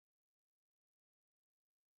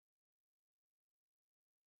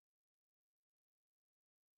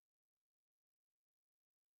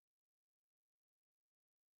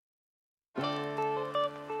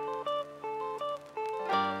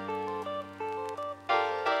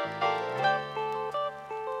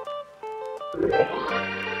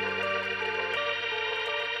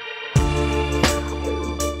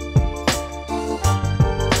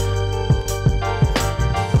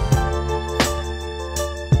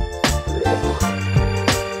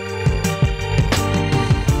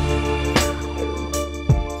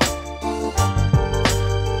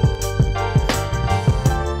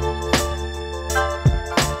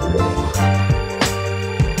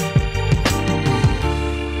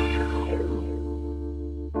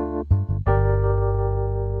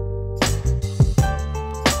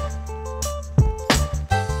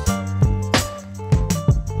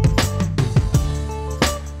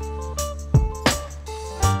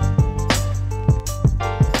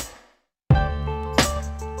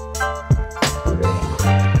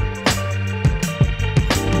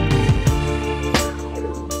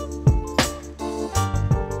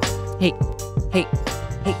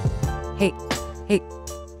Hey, hey,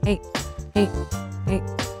 hey, hey, hey,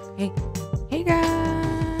 hey, hey,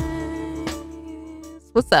 guys.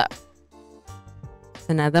 What's up? It's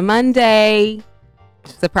another Monday.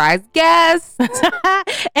 Surprise guest.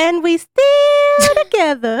 And we still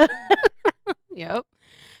together. Yep.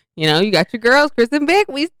 You know, you got your girls, Chris and Vic.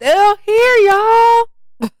 We still here, y'all.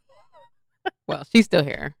 Well, she's still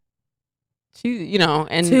here. She, you know,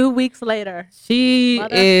 and 2 weeks later. she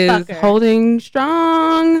is Motherfucker. holding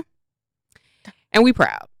strong. And we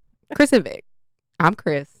proud. Chris and Vic. I'm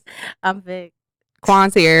Chris. I'm Vic,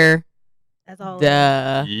 Quan's here. as always.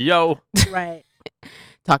 Duh. Yo. Right.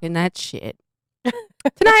 Talking that shit.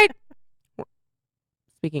 Tonight,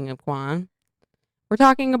 speaking of Quan, we're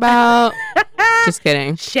talking about, just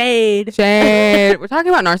kidding. Shade. Shade. We're talking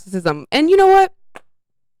about narcissism. And you know what?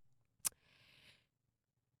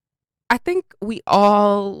 I think we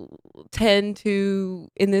all tend to,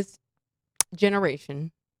 in this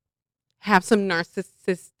generation, have some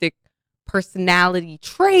narcissistic personality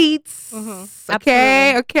traits. Mhm.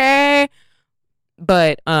 Okay, Absolutely. okay.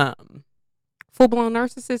 But full-blown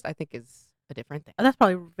narcissist, I think, is a different thing. That's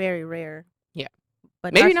probably very rare. Yeah.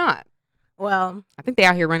 But Maybe not. Well, I think they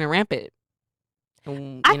out here running rampant.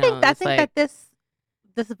 And, I you know, think it's like, that this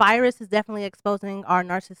virus is definitely exposing our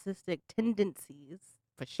narcissistic tendencies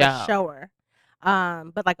for for sure. sure.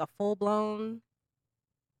 But like a full blown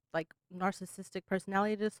like narcissistic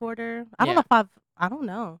personality disorder. I don't Yeah. know if I don't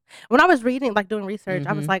know. When I was reading, like doing research,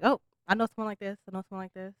 I was Mhm. like, oh, I know someone like this. I know someone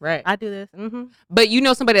like this. Right. I do this. Mm-hmm. But you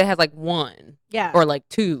know somebody that has like one Yeah. or like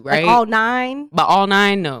two, right? Like all 9. But all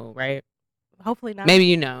 9, no, right? Hopefully not. Maybe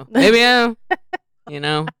you know. Maybe you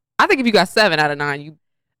know. I think if you got 7 out of 9, you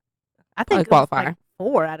I probably think it was qualify. like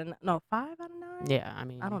 4 out of 5 out of 9. Yeah, I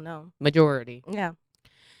mean, I don't know. majority. Yeah.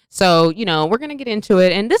 So, you know, we're going to get into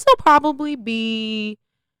it. And this will probably be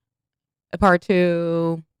a part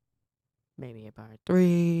 2, maybe a part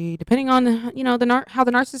 3, depending on, how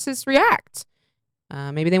the narcissists react.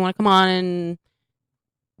 Maybe they want to come on and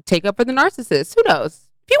take up for the narcissist. Who knows?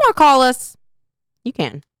 If you want to call us, you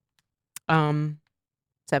can.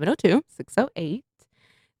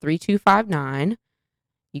 702-608-3259.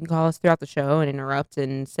 You can call us throughout the show and interrupt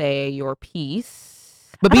and say your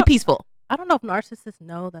piece. But I be don't- peaceful. I don't know if narcissists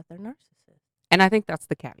know that they're narcissists. And I think that's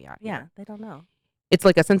the caveat. Yeah, here. they don't know. It's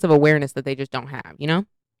like a sense of awareness that they just don't have, you know?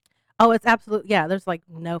 Oh, it's absolute. Yeah, there's like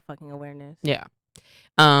no fucking awareness. Yeah.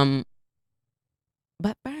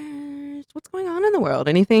 But first, what's going on in the world?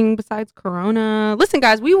 Anything besides Corona? Listen,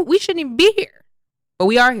 guys, we shouldn't even be here. But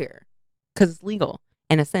we are here because it's legal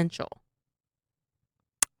and essential.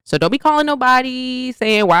 So don't be calling nobody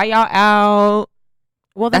saying, why y'all out?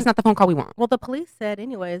 Well, That's not the phone call we want. Well, the police said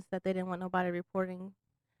anyways that they didn't want nobody reporting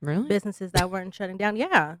Really? businesses that weren't shutting down.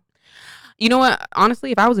 Yeah. You know what?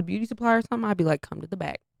 Honestly, if I was a beauty supplier or something, I'd be like, come to the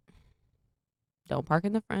back. Don't park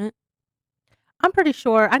in the front. I'm pretty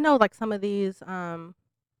sure. I know like some of these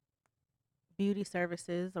beauty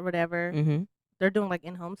services or whatever, Mm-hmm. they're doing like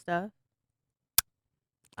in-home stuff.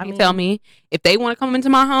 You tell me if they want to come into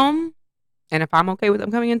my home and if I'm okay with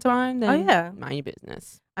them coming into mine, then Oh yeah. mind your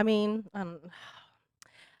business. I mean, What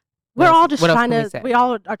we're all else- just what else trying can we to. say? We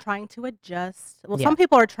all are trying to adjust. Well, Yeah. some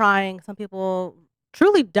people are trying. Some people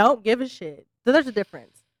truly don't give a shit. So there's a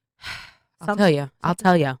difference. I'll tell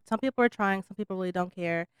you. Some people are trying. Some people really don't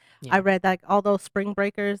care. Yeah. I read that all those spring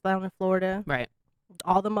breakers down in Florida. Right.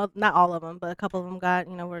 All of them, not all of them, but a couple of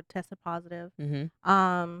them were tested positive. Mm-hmm.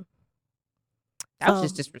 That was So-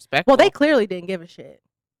 just disrespectful. Well, they clearly didn't give a shit.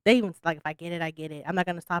 They even like, if I get it, I get it. I'm not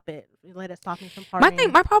gonna stop it. Let it stop me from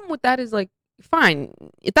partying. my problem with that is like, fine,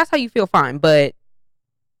 if that's how you feel, fine, but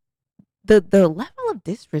the level of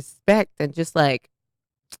disrespect and just like,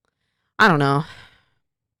 I don't know,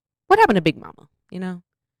 what happened to Big Mama? You know,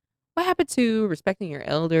 what happened to respecting your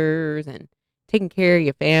elders and taking care of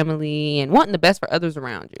your family and wanting the best for others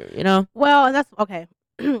around you? You know. Well, and that's okay.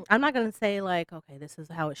 I'm not gonna say like, okay, this is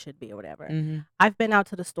how it should be or whatever. Mm-hmm. I've been out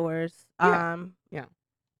to the stores. Yeah.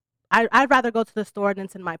 I'd rather go to the store than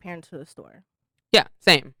send my parents to the store. Yeah.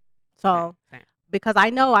 Same. So Same. because I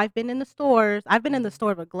know I've been in the stores. I've been in the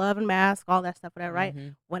store with glove and mask, all that stuff, whatever. Right.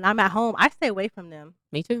 Mhm. When I'm at home, I stay away from them.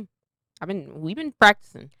 Me too. We've been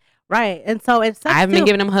practicing. Right. And so it sucks I haven't been too.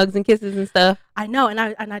 giving them hugs and kisses and stuff, I know, and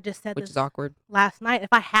I just said which this is awkward. last night. If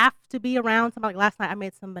I have to be around somebody, like last night I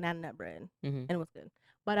made some banana nut bread Mm-hmm. and it was good.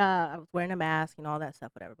 But I was wearing a mask and all that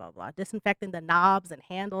stuff, whatever, blah blah. Disinfecting the knobs and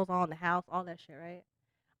handles all in the house, all that shit, right?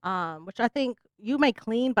 Which I think you may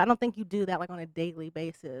clean, but I don't think you do that like on a daily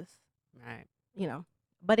basis, Right. you know.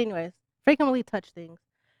 But anyways, frequently touch things,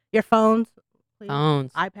 your phones, please,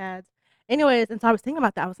 Phones. iPads. Anyways, and so I was thinking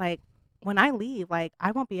about that. I was like, when I leave, like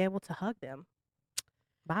I won't be able to hug them.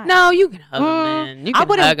 Bye. No, you can hug him Mm, then. You I can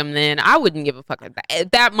wouldn't. hug him then. I wouldn't give a fuck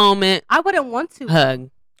at that moment. I wouldn't want to. Hug.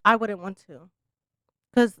 I wouldn't want to,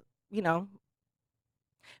 because you know,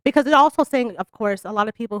 because it's also saying, of course, a lot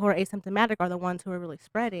of people who are asymptomatic are the ones who are really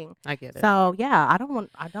spreading. I get it. So yeah, I don't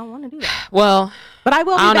want to do that. Well, But I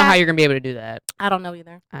will. I Be don't know how back. you're gonna be able to do that. I don't know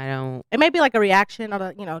either. I don't. It may be like a reaction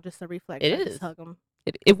or just a reflex. It like, is. Just hug them.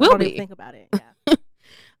 It will be. Think about it.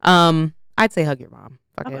 Yeah. I'd say hug your mom.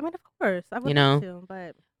 Fuck I it. mean, of course, I would You know? to,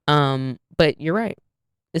 but But you're right.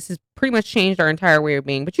 This has pretty much changed our entire way of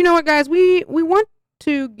being. But you know what, guys? We want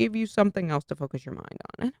to give you something else to focus your mind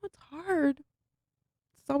on. I know it's hard.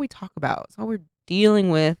 It's all we talk about. It's all we're dealing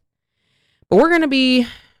with. But we're gonna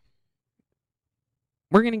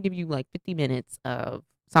give you like 50 minutes of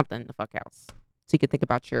something the fuck else, so you can think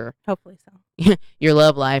about your hopefully so. your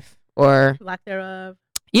love life or Lack thereof.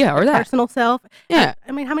 or that. Personal self. Yeah.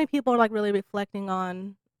 I mean, how many people are like really reflecting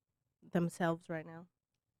on themselves right now?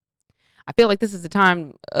 I feel like this is a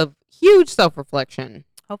time of huge self-reflection.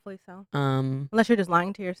 Hopefully so. Um, Unless you're just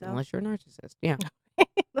lying to yourself. unless you're a narcissist, yeah.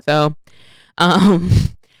 So, I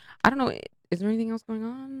don't know. Is there anything else going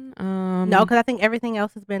on? No, because I think everything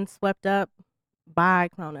else has been swept up by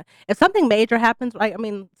Corona. If something major happens, like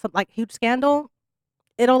some like huge scandal,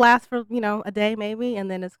 it'll last for a day maybe, and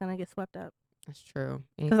then it's gonna get swept up. That's true.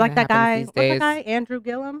 Because like that guy, what's that guy, Andrew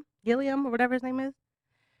Gilliam or whatever his name is.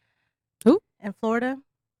 Who? In Florida.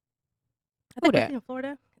 I Who think that? he's in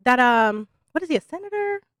Florida. That what is he? A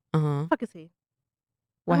senator? Uh-huh. What the fuck is he?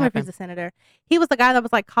 What I don't know if happened? he's a senator. He was the guy that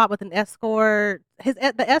was like caught with an escort.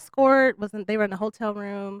 The escort wasn't. They were in a hotel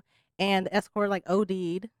room, and the escort like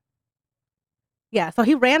OD'd. Yeah, so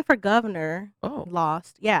he ran for governor. Oh.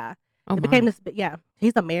 Lost. Yeah, Oh, it became this. Yeah,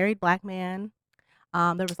 he's a married black man.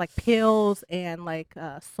 There was like pills and like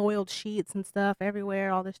soiled sheets and stuff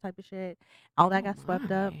everywhere. All this type of shit. All that got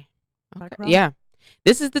swept up. by Okay. Corona. Yeah.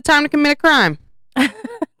 This is the time to commit a crime.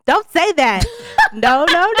 Don't say that. No.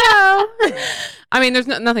 I mean, there's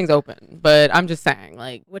nothing's open, but I'm just saying,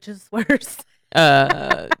 like, Which is worse.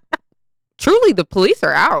 truly, the police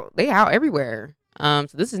are out. They out everywhere. So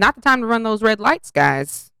this is not the time to run those red lights,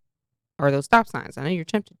 guys, or those stop signs. I know you're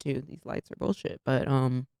tempted to. These lights are bullshit, but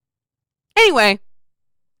anyway.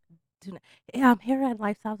 Here at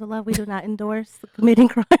Lifestyles of Love, we do not endorse committing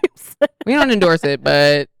crimes. We don't endorse it,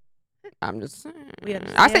 but I'm just saying.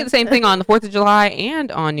 I say the same thing on the 4th of July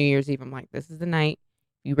and on New Year's Eve. I'm like, this is the night.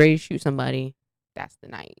 You ready to shoot somebody? That's the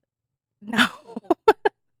night. No.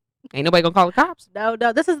 Ain't nobody gonna call the cops. No.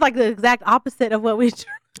 This is like the exact opposite of what we do.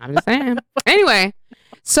 I'm just saying. Anyway,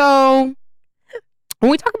 so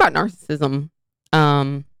when we talk about narcissism,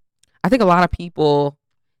 I think a lot of people,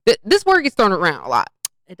 this word gets thrown around a lot.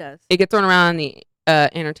 It does. It gets thrown around in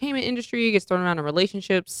the entertainment industry. It gets thrown around in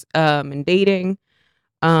relationships and dating.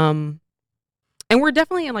 And we're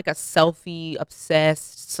definitely in like a selfie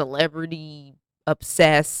obsessed, celebrity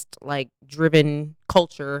obsessed, like driven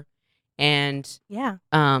culture. And Yeah.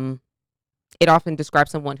 it often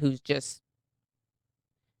describes someone who's just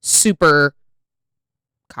super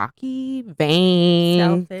cocky, vain,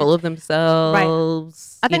 Selfish. full of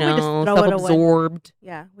themselves, I think we just throw it away. self-absorbed.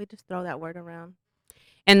 Yeah. We just throw that word around.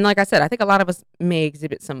 And like I said, I think a lot of us may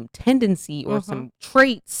exhibit some tendency or some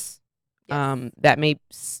traits Yes. that may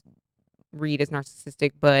read as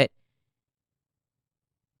narcissistic, but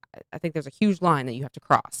I think there's a huge line that you have to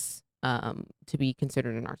cross to be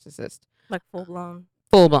considered a narcissist. Like full blown.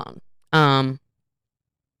 Full blown.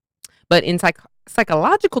 But in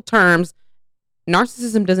psychological terms,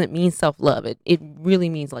 narcissism doesn't mean self-love. It really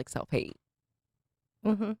means like self-hate.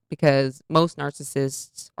 Mm-hmm. Because most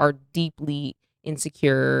narcissists are deeply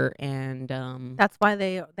insecure and That's why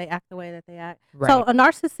they act the way that they act. right. So a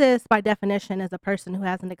narcissist, by definition, is a person who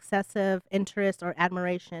has an excessive interest or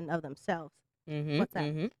admiration of themselves. What's that?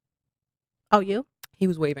 Mm-hmm. Oh, you? He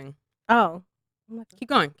was waving. Oh. Keep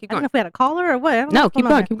going. I don't know if we had a caller or what. I don't know No, what's keep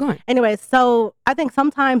going on going. there. Keep going. Anyway, so I think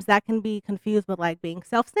sometimes that can be confused with like being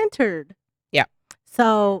self-centered. Yeah.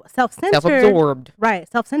 So self-centered, Self-absorbed.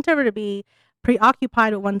 right? Self-centered to be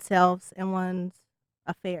preoccupied with oneself and one's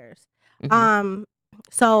affairs. Mhm.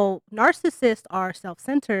 So narcissists are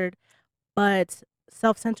self-centered, but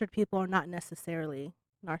self-centered people are not necessarily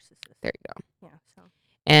narcissists. There you go. Yeah. So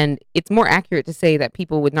And it's more accurate to say that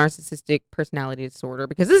people with narcissistic personality disorder,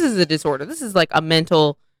 because this is a disorder. This is like a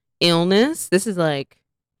mental illness. This is like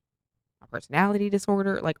a personality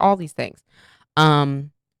disorder, like all these things.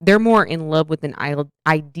 They're more in love with an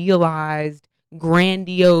idealized,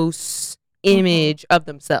 grandiose image of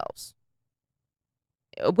themselves,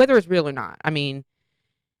 whether it's real or not. I mean,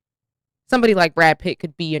 somebody like Brad Pitt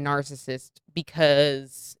could be a narcissist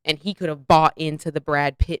and he could have bought into the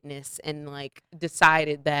Brad Pittness and like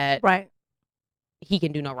decided that Right. he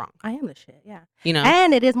can do no wrong. I am the shit. Yeah. You know,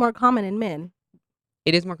 And it is more common in men.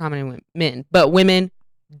 it is more common in men, but women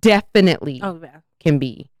definitely Oh yeah. can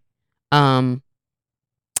be.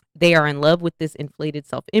 They are in love with this inflated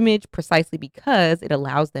self-image precisely because it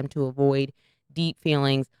allows them to avoid deep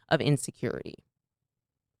feelings of insecurity.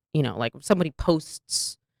 You know, like if somebody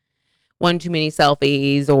posts one too many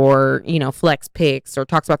selfies or, you know, flex pics or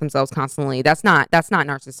talks about themselves constantly, that's not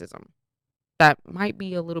narcissism. That might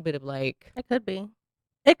be a little bit of like, It could be.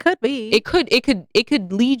 It could be. it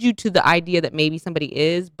could lead you to the idea that maybe somebody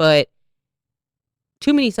is, but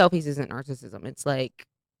too many selfies isn't narcissism. It's like,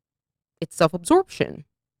 it's self-absorption,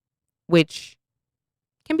 which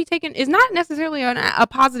can be taken, is not necessarily a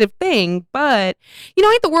positive thing, but, you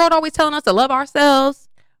know, ain't the world always telling us to love ourselves?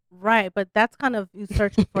 Right, but that's kind of you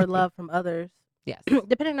searching for love from others. Yes.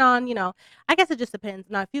 Depending on, you know, I guess it just depends.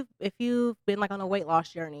 Now, if you've been like on a weight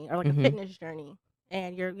loss journey or like Mhm. a fitness journey,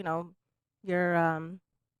 and you're, you know, you're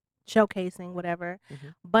showcasing whatever,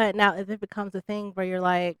 Mhm. but now if it becomes a thing where you're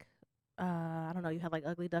like, I don't know, you have like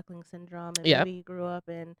ugly duckling syndrome, and Yeah. maybe you grew up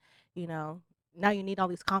and, you know, now you need all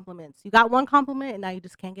these compliments. You got one compliment, and now you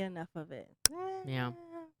just can't get enough of it. Yeah.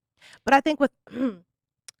 But I think with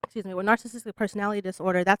excuse me, with narcissistic personality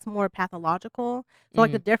disorder, that's more pathological. So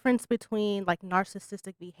like the difference between like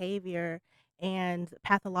narcissistic behavior and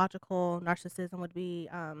pathological narcissism would be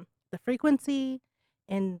the frequency,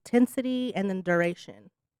 intensity, and then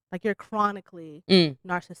duration. Like you're chronically Mm.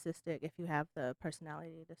 narcissistic if you have the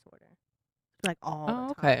personality disorder. Like all Oh,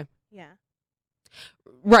 the time. okay. Yeah.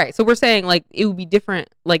 Right. So we're saying like it would be different,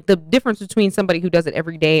 like the difference between somebody who does it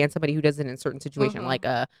every day and somebody who does it in a certain situation, Mhm. like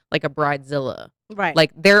a bridezilla. Right.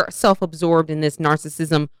 Like they're self-absorbed in this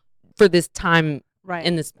narcissism for this time right.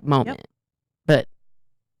 in this moment. But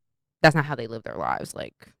that's not how they live their lives,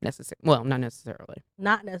 like necessarily. Well, not necessarily.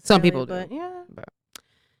 Not necessarily. Some people do. But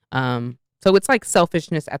yeah. So it's like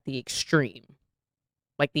selfishness at the extreme.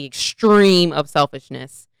 Like the extreme of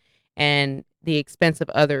selfishness and the expense of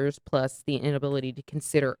others plus the inability to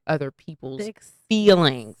consider other people's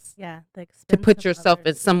feelings. Yeah. The expense To put of yourself in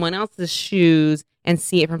others. someone else's shoes and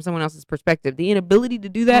see it from someone else's perspective. The inability to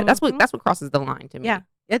do that, that's what crosses the line to me. Yeah,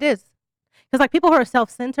 it is. Because like people who are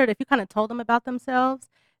self-centered, if you kind of told them about themselves,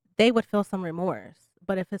 they would feel some remorse.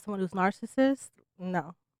 But if it's someone who's narcissist,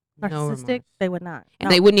 no. No Narcissistic, remorse. they would not. And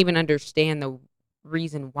No. they wouldn't even understand the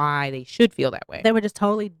reason why they should feel that way. They would just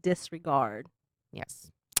totally disregard.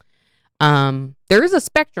 Yes. There is a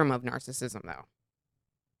spectrum of narcissism though.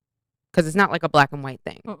 Because it's not like a black and white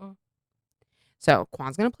thing. Mm-mm. So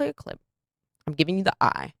Quan's gonna play a clip. I'm giving you the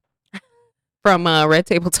eye from Red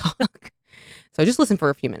Table Talk. So just listen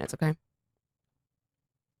for a few minutes, okay?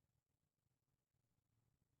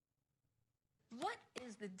 What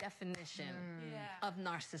is the definition of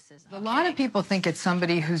narcissism? A lot of people think it's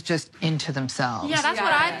somebody who's just into themselves. Yeah, that's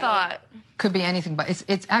what I thought. Could be anything, but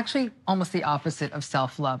it's actually almost the opposite of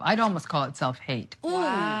self-love. I'd almost call it self-hate.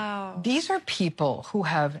 Wow. These are people who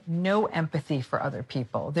have no empathy for other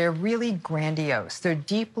people. They're really grandiose. They're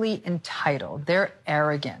deeply entitled. They're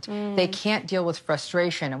arrogant. They can't deal with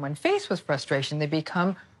frustration. And when faced with frustration, they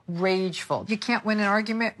become rageful. You can't win an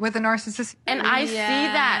argument with a narcissist. And I see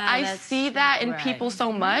that. I see that in people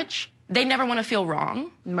so much. They never want to feel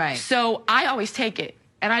wrong. Right. So I always take it.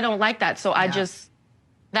 And I don't like that. So I just,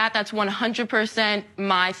 that's 100%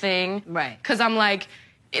 my thing. Right. Because I'm like,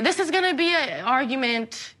 this is going to be an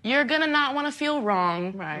argument. You're going to not want to feel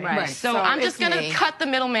wrong. Right. So I'm just going to cut the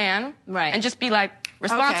middleman. Right. And just be like,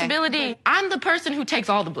 responsibility. I'm the person who takes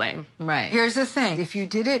all the blame. Right. Here's the thing. If you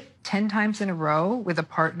did it 10 times in a row with a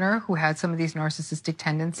partner who had some of these narcissistic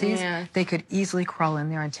tendencies, they could easily crawl in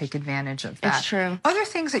there and take advantage of that. It's true. Other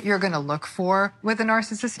things that you're going to look for with a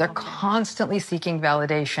narcissist, they're constantly seeking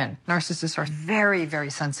validation. Narcissists are very, very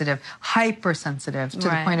sensitive, hypersensitive to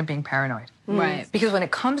the point of being paranoid. Right. Because when it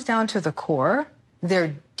comes down to the core,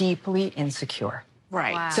 they're deeply insecure.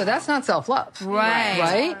 Right. Wow. So that's not self-love.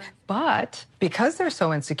 Right. But because they're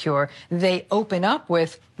so insecure, they open up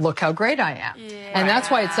with, look how great I am. And that's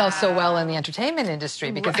why it sells so well in the entertainment industry,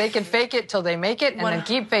 because they can fake it till they make it and then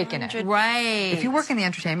keep faking it. Right. If you work in the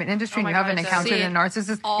entertainment industry and you haven't encountered a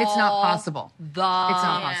narcissist, it's not possible. It's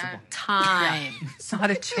not possible. Time. It's not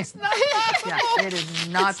a chance. It is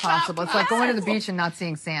not possible. It's like going to the beach and not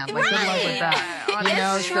seeing sand. Like, good luck with that. You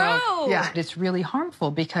know, so yeah, it's really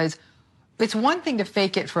harmful because it's one thing to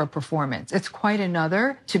fake it for a performance. It's quite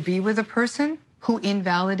another to be with a person who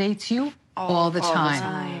invalidates you all the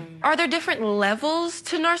time. Are there different levels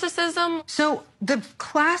to narcissism? So the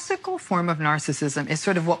classical form of narcissism is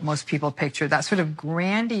sort of what most people picture, that sort of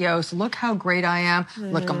grandiose, look how great I am,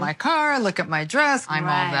 look at my car, look at my dress, I'm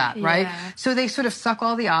all that, right? Yeah. So they sort of suck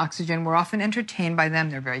all the oxygen. We're often entertained by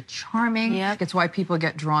them. They're very charming. Yep. It's why people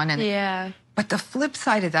get drawn in. Yeah. But the flip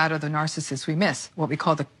side of that are the narcissists we miss, what we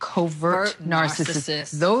call the covert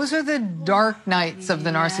narcissists. Those are the dark nights of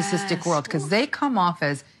the narcissistic world because they come off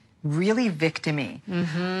as really victim-y.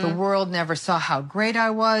 The world never saw how great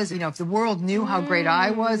I was. You know, if the world knew how great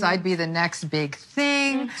I was, I'd be the next big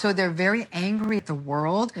thing. So they're very angry at the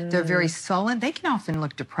world. They're very sullen. They can often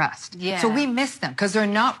look depressed. So we miss them because they're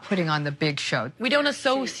not putting on the big show. We don't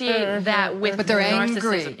associate that with But they're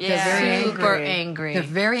angry. narcissism. They're Yeah. very Super angry. angry. They're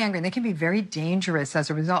very angry. And they can be very dangerous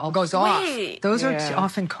as a result. It goes off. Wait. Those are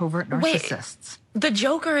often covert narcissists. The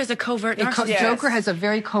Joker is a covert narcissist. Joker has a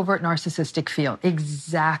very covert narcissistic feel.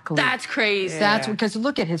 Exactly. That's crazy. That's because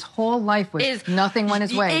look at his whole life was nothing went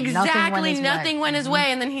his way. Exactly, nothing went his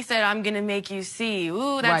way. And then he said, I'm going to make you see.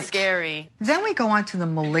 Ooh, that's Right. scary. Then we go on to the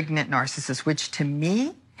malignant narcissist, which to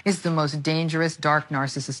me is the most dangerous dark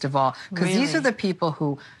narcissist of all. Because these are the people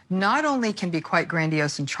who not only can be quite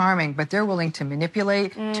grandiose and charming, but they're willing to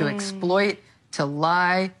manipulate, to exploit, to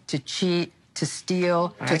lie, to cheat, to steal,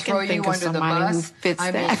 to can throw you think of under the somebody who bus. fits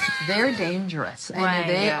I mean, that. they're dangerous. Right, And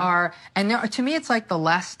they are, and to me, it's like the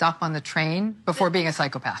last stop on the train before being a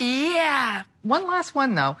psychopath. Yeah. One last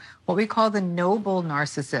one, though, what we call the noble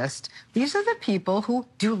narcissist. These are the people who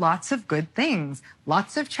do lots of good things,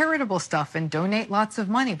 lots of charitable stuff, and donate lots of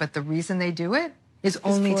money. But the reason they do it is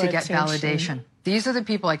only for to get attention. validation. These are the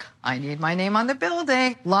people like, I need my name on the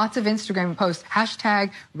building. Lots of Instagram posts, hashtag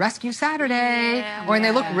Rescue Saturday. Yeah. Or and they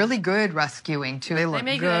look really good rescuing, too. They look They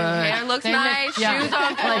make good. it. Hair looks They make- nice. yeah. Shoes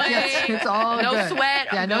on point. Like, yes, it's all no good. sweat.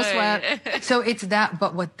 Yeah, I'm no good. sweat. So it's that,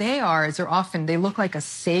 but what they are is they look like a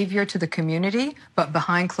savior to the community, but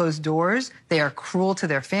behind closed doors, they are cruel to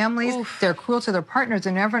their families, they're cruel to their partners,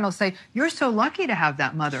 and everyone will say, you're so lucky to have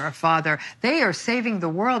that mother or father. They are saving the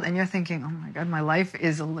world, and you're thinking, oh my God, my life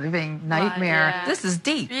is a living nightmare. yeah. This is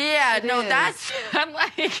deep. Yeah, no, that's, I'm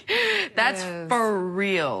like, that's for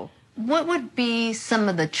real. What would be some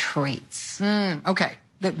of the traits? Okay.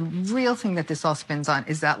 The real thing that this all spins on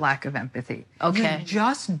is that lack of empathy. Okay. You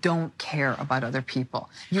just don't care about other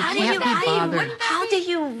people. You How do can't you, be how do you, bothered. how do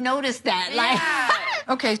you notice that?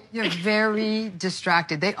 Okay, you're very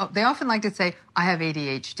distracted. They often like to say, I have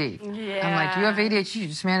ADHD. I'm like, you have ADHD? You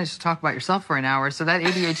just managed to talk about yourself for an hour, so that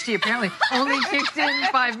ADHD apparently only kicked in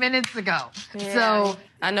 5 minutes ago. So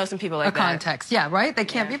I know some people like a that. context, yeah, right? They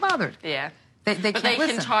can't be bothered. Yeah. They But can't they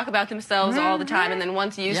listen. can talk about themselves all the time, and then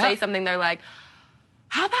once you say something, they're like,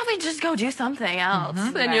 how about we just go do something else?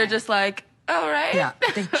 And you're just like, all right. Yeah,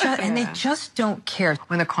 they just don't care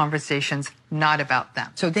when the conversation's not about them.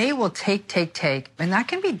 So they will take, and that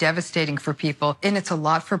can be devastating for people. And it's a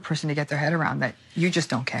lot for a person to get their head around that you just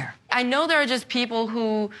don't care. I know there are just people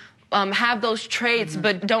who have those traits,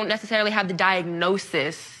 but don't necessarily have the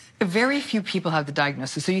diagnosis. Very few people have the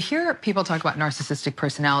diagnosis. So you hear people talk about narcissistic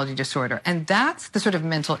personality disorder, and that's the sort of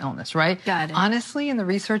mental illness, right? Got it. Honestly, in the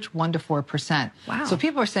research, 1% to 4%. Wow. So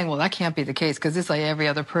people are saying, well, that can't be the case because it's like every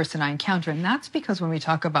other person I encounter. And that's because when we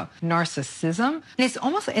talk about narcissism, it's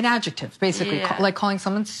almost an adjective, basically, Yeah. like calling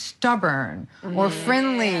someone stubborn or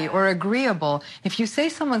friendly or agreeable. If you say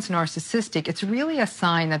someone's narcissistic, it's really a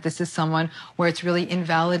sign that this is someone where it's really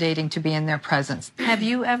invalidating to be in their presence. Have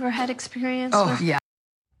you ever had experience Oh, with yeah.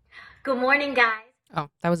 Good morning, guys. Oh,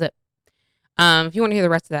 that was it. If you want to hear the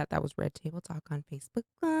rest of that, that was Red Table Talk on Facebook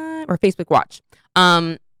Live or Facebook Watch.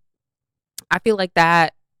 I feel like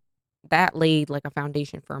that laid like a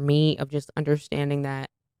foundation for me of just understanding that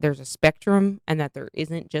there's a spectrum and that there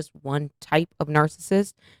isn't just one type of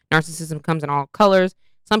narcissist. Narcissism comes in all colors.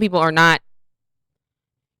 Some people are not,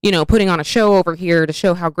 putting on a show over here to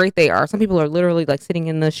show how great they are. Some people are literally like sitting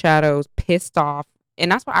in the shadows, pissed off.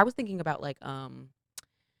 And that's what I was thinking about, like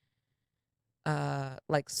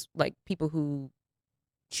people who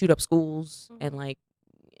shoot up schools and like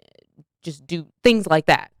just do things like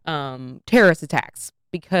that, terrorist attacks,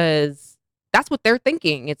 because that's what they're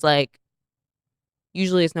thinking. It's like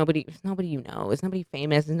usually it's nobody it's nobody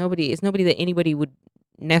famous, it's nobody that anybody would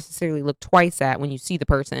necessarily look twice at when you see the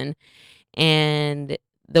person, and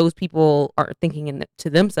those people are thinking to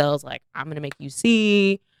themselves like, I'm gonna make you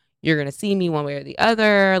see. You're going to see me one way or the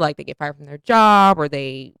other. Like they get fired from their job or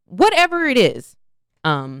whatever it is.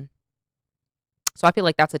 So I feel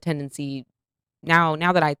like that's a tendency now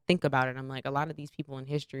that I think about it. I'm like, a lot of these people in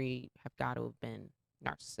history have got to have been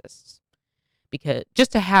narcissists, because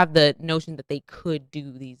just to have the notion that they could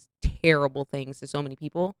do these terrible things to so many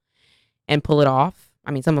people and pull it off.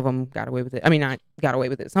 I mean, some of them got away with it. I mean, not got away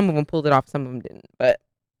with it. Some of them pulled it off. Some of them didn't. But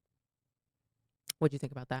what do you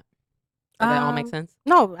think about that? Does that all make sense?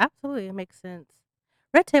 No, absolutely, it makes sense.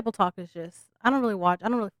 Red Table Talk is just I don't really watch. I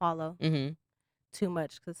don't really follow Mm-hmm. too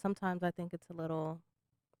much because sometimes I think it's a little.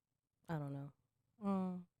 I don't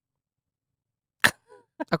know.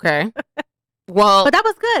 Okay. Well, But that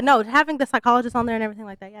was good. No, having the psychologist on there and everything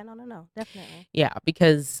like that. Yeah, no, definitely. yeah,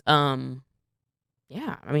 because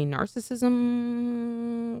yeah, I mean,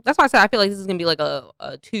 narcissism. That's why I said I feel like this is gonna be like a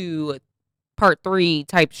part 3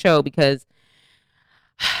 type show, because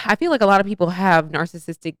I feel like a lot of people have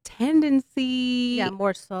narcissistic tendency. Yeah,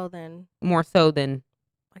 more so than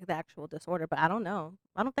like the actual disorder. But I don't know.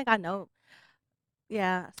 I don't think I know.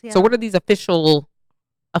 Yeah. See, So what are these official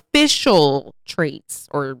traits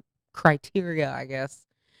or criteria, I guess,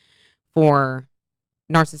 for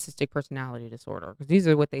narcissistic personality disorder? Because these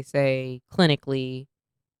are what they say clinically.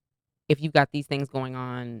 If you've got these things going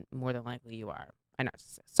on, more than likely you are a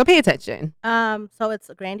narcissist. So pay attention. So it's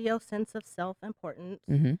a grandiose sense of self-importance.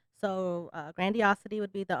 Mm-hmm. So grandiosity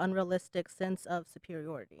would be the unrealistic sense of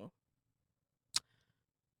superiority.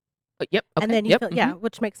 Yep. Okay, And then you yep. feel, Mhm. yeah,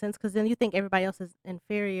 which makes sense because then you think everybody else is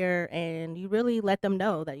inferior and you really let them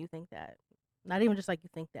know that you think that. Not even just like you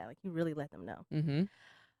think that, like you really let them know.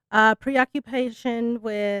 Mm-hmm. Preoccupation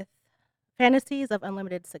with fantasies of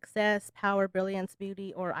unlimited success, power, brilliance,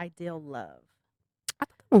 beauty, or ideal love. I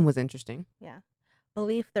thought that one was interesting. Yeah.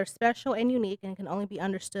 Belief they're special and unique and can only be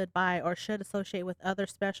understood by or should associate with other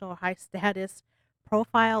special or high status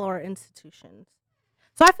profile or institutions.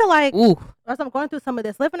 So I feel like Ooh. as I'm going through some of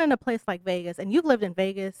this, living in a place like Vegas, and you've lived in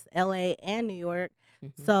Vegas, LA, and New York,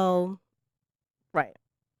 Mhm. so right.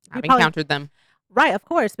 I've We probably- encountered them. Right, of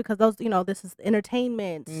course, because those, this is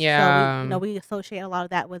entertainment. Yeah. So we associate a lot of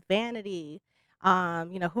that with vanity. Who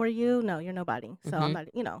are you? No, you're nobody. So I'm not,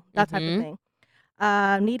 that type of Mhm.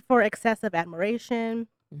 thing. Need for excessive admiration,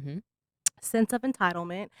 Mm-hmm. sense of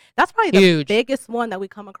entitlement. That's probably the Huge. biggest one that we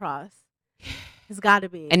come across. It's got to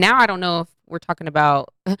be. And now I don't know if we're talking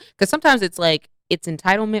about, because sometimes it's like it's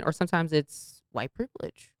entitlement, or sometimes it's white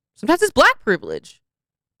privilege. Sometimes it's black privilege.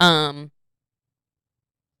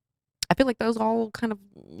 I feel like those all kind of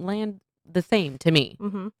land the same to me.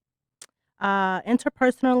 Mm-hmm.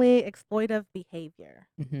 Interpersonally exploitive behavior,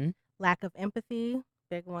 Mm-hmm. lack of empathy,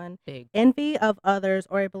 big one. Big. Envy of others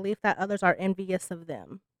or a belief that others are envious of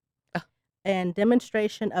them. Ugh. And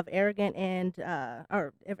demonstration of arrogant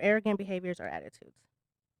behaviors or attitudes.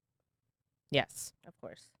 Yes. Of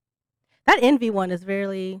course. That envy one is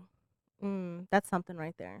really, that's something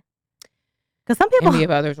right there. Because some people, Envy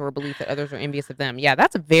of others, or a belief that others are envious of them. Yeah,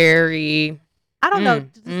 that's a very. I don't know.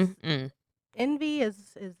 Just Mm. envy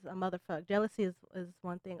is a motherfucker. Jealousy is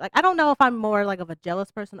one thing. Like, I don't know if I'm more like of a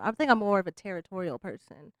jealous person. I think I'm more of a territorial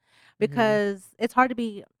person because it's hard to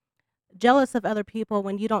be jealous of other people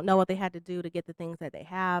when you don't know what they had to do to get the things that they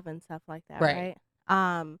have and stuff like that. Right.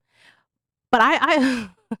 But I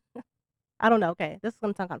I don't know. Okay, this is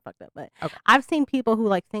gonna sound kind of fucked up, but Okay. I've seen people who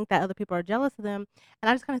like think that other people are jealous of them, and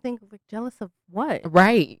I just kind of think like jealous of what?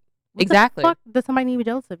 Right. What Exactly. the fuck does somebody need to be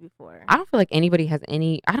jealous of you for? I don't feel like anybody has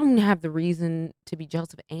any. I don't have the reason to be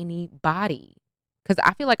jealous of anybody, because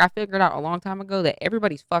I feel like I figured out a long time ago that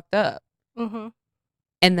everybody's fucked up, Mm-hmm.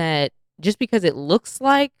 and that just because it looks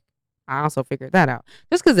like, I also figured that out.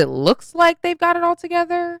 Just because it looks like they've got it all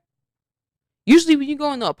together, usually when you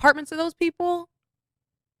go in the apartments of those people,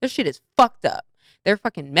 their shit is fucked up. They're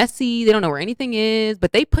fucking messy. They don't know where anything is,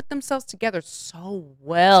 but they put themselves together so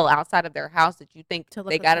well outside of their house that you think To look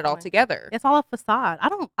they a got it certain all way. together. It's all a facade. I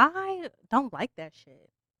don't like that shit.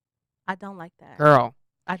 I don't like that. Girl.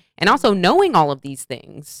 I- And also, knowing all of these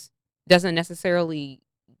things doesn't necessarily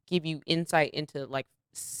give you insight into like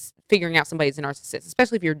figuring out somebody's a narcissist,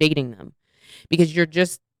 especially if you're dating them, because you're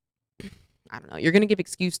just, I don't know, you're going to give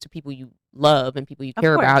excuse to people you love and people you Of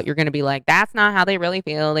care course. about. You're going to be like, that's not how they really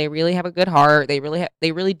feel. They really have a good heart. They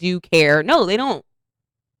really do care. No, they don't.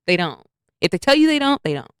 They don't. If they tell you they don't,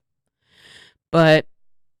 they don't. But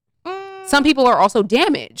some people are also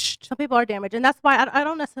damaged Some people are damaged, and that's why I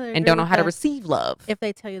don't necessarily and agree don't know with how to the, receive love. If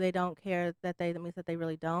they tell you they don't care, that means that they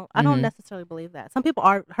really don't. I don't Mhm. necessarily believe that. Some people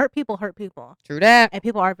are hurt people, True that. and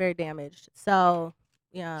people are very damaged. So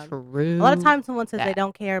yeah, True. a lot of times someone says they that.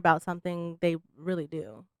 don't care about something, they really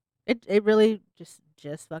do. It really just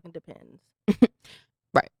fucking depends.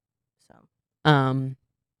 Right. So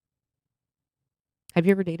Have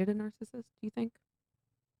you ever dated a narcissist, do you think?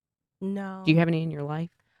 no. Do you have any in your life?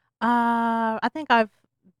 I think I've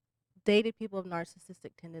dated people of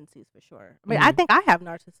narcissistic tendencies for sure. I mean, I Mhm. think I have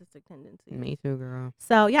narcissistic tendencies. Me too, girl.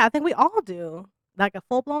 So yeah, I think we all do. Like a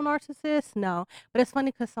full blown narcissist, no. But it's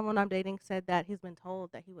funny because someone I'm dating said that he's been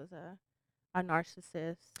told that he was a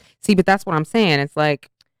narcissist. See, but that's what I'm saying. It's like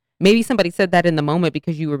maybe somebody said that in the moment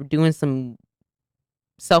because you were doing some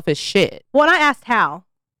selfish shit. Well, and I asked how.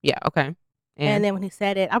 Yeah, okay. And then when he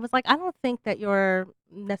said it, I was like, I don't think that you're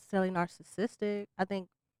necessarily narcissistic. I think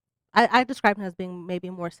I describe him as being maybe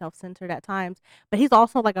more self-centered at times, but he's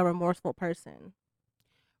also like a remorseful person.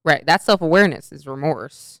 Right. That's self-awareness is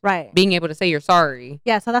remorse. Right. Being able to say you're sorry.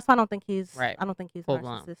 Yeah, so that's why I don't think he's Right. I don't think he's Full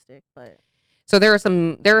blown. narcissistic, but So there are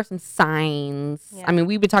some signs. Yeah. I mean,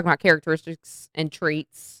 we've been talking about characteristics and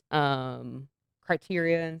traits,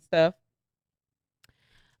 criteria and stuff.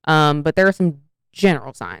 But there are some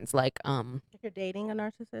general signs like if you're dating a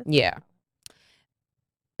narcissist. yeah.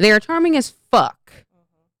 They are charming as fuck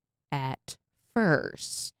Mhm. at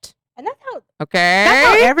first. And that's how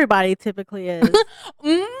Okay. everybody typically is.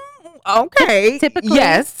 Okay. Typically-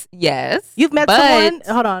 Yes. You've met but someone,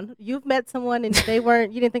 hold on. You've met someone and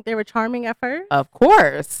you didn't think they were charming at first? Of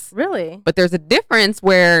course. Really? But there's a difference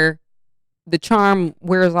where the charm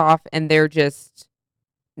wears off and they're just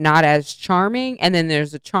not as charming. And then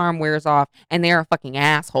there's a charm wears off and they're a fucking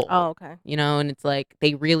asshole. Oh, okay. You know, and it's like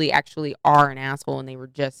they really actually are an asshole and they were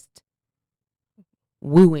just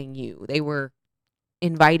wooing you. They were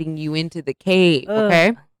inviting you into the cave, okay?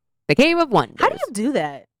 Ugh. The cave of wonders. How do you do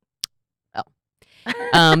that?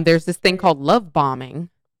 There's this thing called love bombing,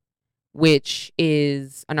 which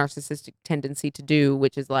is a narcissistic tendency to do,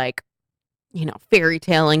 which is like, you know, fairy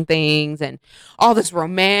tailing things and all this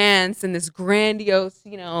romance and this grandiose,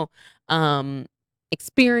 you know,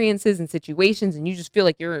 experiences and situations, and you just feel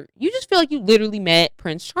like you literally met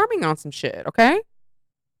Prince Charming on some shit, okay?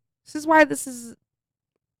 This is why it's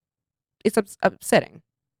upsetting,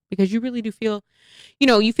 because you really do feel, you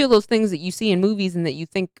know, you feel those things that you see in movies and that you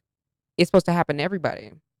think it's supposed to happen to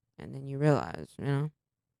everybody, and then you realize, you know,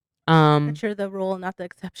 That you're the rule, not the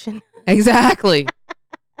exception. exactly.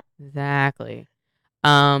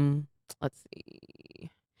 Let's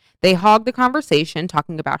see. They hog the conversation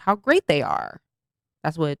talking about how great they are.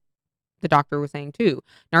 That's what the doctor was saying too.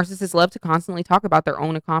 Narcissists love to constantly talk about their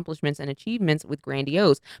own accomplishments and achievements with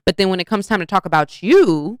grandiose, but then when it comes time to talk about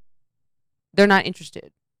you, they're not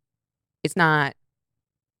interested. It's not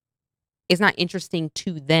interesting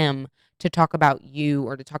to them to talk about you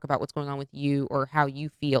or to talk about what's going on with you or how you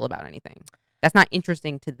feel about anything. That's not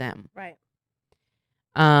interesting to them. Right.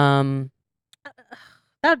 Um,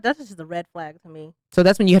 That's just a red flag to me. so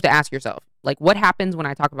that's when you have to ask yourself, like, what happens when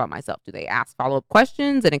I talk about myself? Do they ask follow-up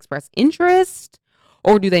questions and express interest,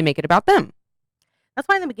 or do they make it about them? That's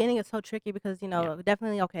why in the beginning it's so tricky because, you know, Yeah.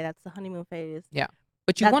 definitely, okay, that's the honeymoon phase.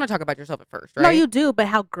 But you That's- want to talk about yourself at first, right? No, you do, but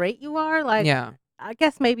how great you are, like, yeah. I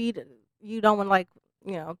guess maybe you don't want to, like,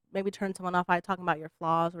 you know, maybe turn someone off by talking about your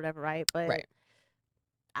flaws or whatever, right? But Right.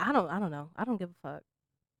 I don't know. I don't give a fuck.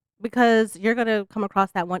 Because you're gonna come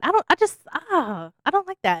across that one. I don't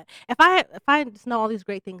like that. If I just know all these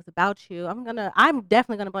great things about you, I'm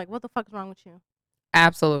definitely gonna be like, what the fuck is wrong with you?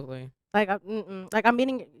 Absolutely. Like, I'm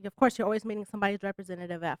meeting. Of course, you're always meeting somebody's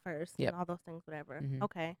representative at first, Yep. and all those things, whatever. Mhm.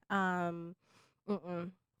 Okay.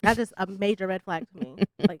 That's just a major red flag to me.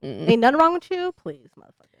 Like, ain't nothing wrong with you, please,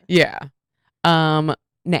 motherfucker. Yeah.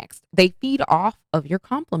 Next, they feed off of your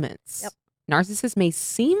compliments. Yep. Narcissists may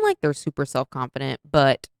seem like they're super self-confident,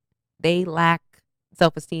 but they lack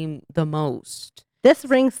self-esteem the most. This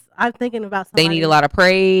rings. I'm thinking about somebody. They need a lot of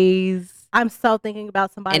praise. I'm so thinking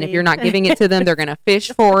about somebody. And if you're not giving it to them, they're gonna fish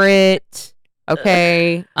for it.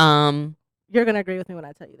 Okay. You're gonna agree with me when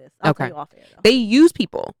I tell you this. I'll tell Okay. you off air though. They use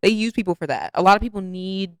people. They use people for that. A lot of people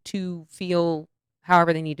need to feel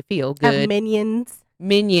however they need to feel. Have Good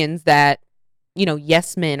minions that, you know,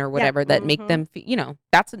 yes men or whatever that make mhm. them feel, you know,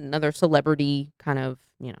 that's another celebrity kind of,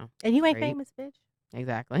 you know, and you ain't Great. famous, bitch.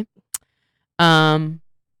 exactly.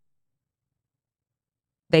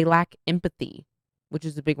 They lack empathy, which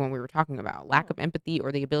is the big one we were talking about. Lack of empathy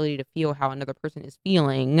or the ability to feel how another person is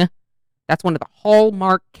feeling. That's one of the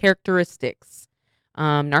hallmark characteristics.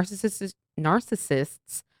 Narcissists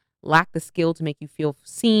lack the skill to make you feel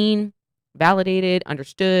seen, validated,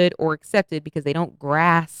 understood, or accepted because they don't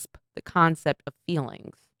grasp the concept of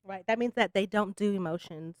feelings. Right. That means that they don't do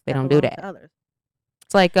emotions. They that don't do belong that. to others.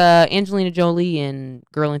 It's like Angelina Jolie in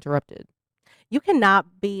Girl Interrupted. You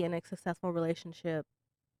cannot be in a successful relationship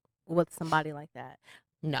with somebody like that.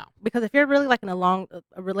 No. Because if you're really like in a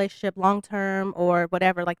relationship long term or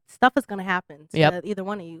whatever, like stuff is gonna happen to Yep. either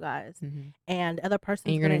one of you guys, Mhm. and other person's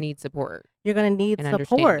And you're going to need support you're gonna need and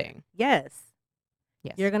support. understanding. Yes,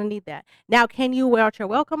 Yes. you're gonna need that. Now, can you wear out your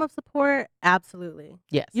welcome of support? Absolutely,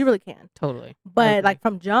 Yes. you really can. Totally. But agree. like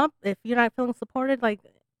from jump, if you're not feeling supported, like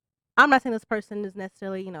I'm not saying this person is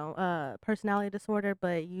necessarily, personality disorder,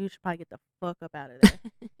 but you should probably get the fuck up out of there.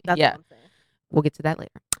 That's Yeah. what I'm saying. We'll get to that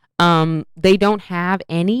later. They don't have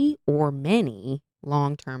any or many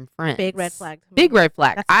long-term friends. Big red flag to me. Big red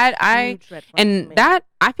flag. That's a I huge red flag to and me. that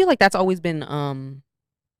I feel like that's always been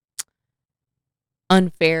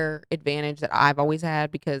unfair advantage that I've always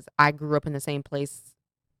had because I grew up in the same place,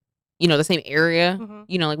 the same area. Mhm.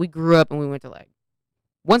 Like we grew up and we went to like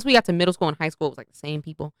once we got to middle school and high school, it was like the same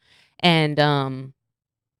people. And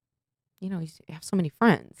you have so many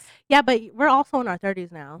friends. Yeah, but we're also in our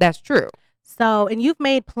 30s now. That's true. So, and you've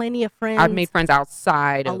made plenty of friends I've made friends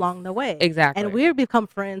outside along the way. Exactly. And we've become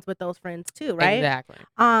friends with those friends too, right? Exactly.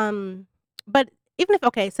 But even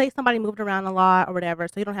if, say somebody moved around a lot or whatever,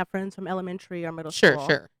 so you don't have friends from elementary or middle school.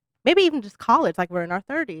 Sure. Maybe even just college, like we're in our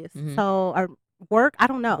 30s. Mhm. So, or work, I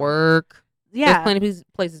don't know. Work. Yeah. There's plenty of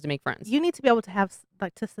places to make friends. You need to be able to have,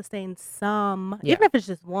 to sustain some, Yeah. even if it's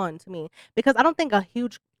just one to me. Because I don't think a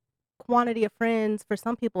huge quantity of friends for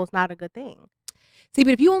some people is not a good thing. See,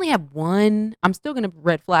 but if you only have one, I'm still going to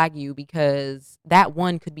red flag you because that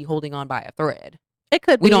one could be holding on by a thread. It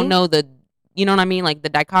could be. We don't know you know what I mean? Like the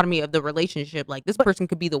dichotomy of the relationship. Like this person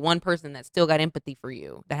could be the one person that still got empathy for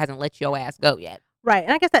you that hasn't let your ass go yet. Right.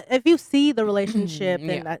 And I guess that if you see the relationship,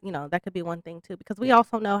 then Yeah. that could be one thing too. Because we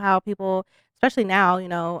also know how people, especially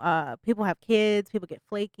now, people have kids, people get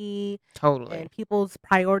flaky, Totally. and people's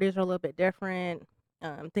priorities are a little bit different,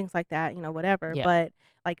 things like that, whatever. Yeah. But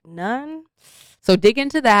like none, So dig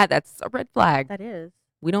into that. That's a red flag. that is.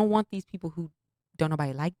 We don't want these people who don't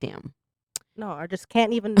nobody like them. No, or just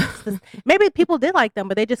can't even. Maybe people did like them,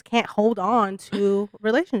 but they just can't hold on to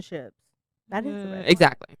relationships. That is a red flag.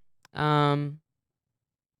 Exactly.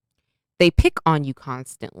 They pick on you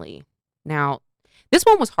constantly. Now, this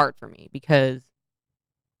one was hard for me because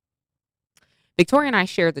Victoria and I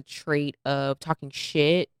share the trait of talking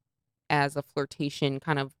shit as a flirtation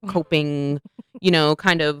kind of coping,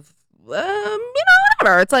 kind of,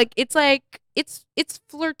 whatever. It's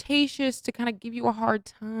flirtatious to kind of give you a hard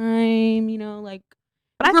time, like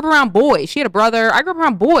But I grew up around boys. She had a brother. I grew up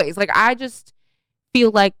around boys. Like I just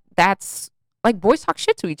feel like that's like boys talk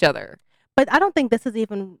shit to each other. But I don't think this is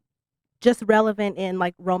even just relevant in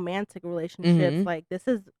like romantic relationships. Mhm. Like this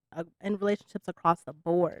is in relationships across the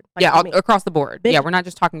board. Like, Yeah, I mean, across the board. big- Yeah, we're not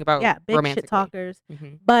just talking about big romantically. shit talkers.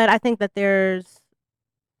 Mhm. But I think that there's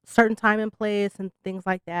certain time and place and things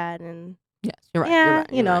like that. And Yes, you're right. yeah, you're right,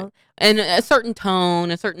 you you're know, right. And a certain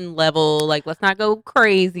tone, a certain level. Like, let's not go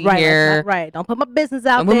crazy right, here. right. Don't put my business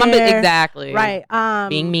out Don't put there. exactly. Right.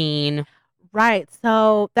 Being mean, Right.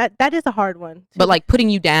 So that is a hard one. Too. but like putting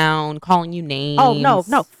you down, calling you names. oh no,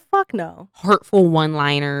 fuck no. Hurtful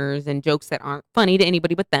one-liners and jokes that aren't funny to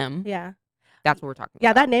anybody but them. Yeah. That's what we're talking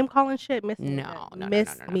Yeah, about. that name calling shit missed me. No, no, no,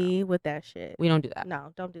 Missed no, no, no. me with that shit. We don't do that.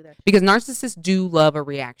 No, don't do that. Because narcissists do love a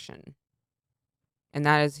reaction. And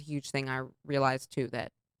that is a huge thing I realized too,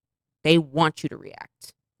 that they want you to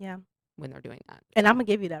react. Yeah. When they're doing that. And I'm gonna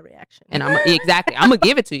give you that reaction. And I'm gonna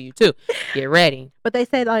give it to you too. Get ready. But they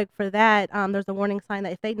say like for that, there's a warning sign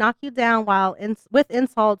that if they knock you down while with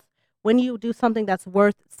insults, when you do something that's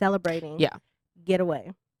worth celebrating, Yeah. get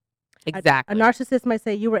away. Exactly. A narcissist might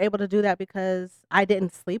say you were able to do that because I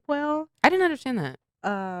didn't sleep well. I didn't understand that.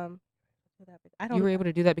 I don't. You were able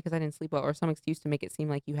to do that because I didn't sleep well, or some excuse to make it seem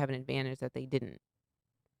like you have an advantage that they didn't.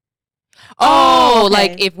 Oh, okay.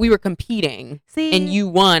 Like if we were competing See, and you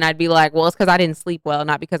won, I'd be like, well, it's because I didn't sleep well,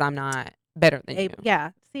 not because I'm not better than you.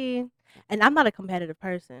 Yeah. See, and I'm not a competitive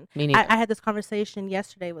person. Me neither. I had this conversation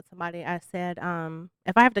yesterday with somebody. I said,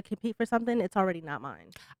 if I have to compete for something, it's already not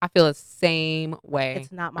mine. I feel the same way.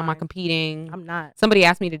 It's not mine. I'm not competing. I'm not. Somebody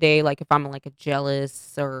asked me today, like, if I'm like a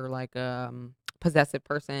jealous or like a possessive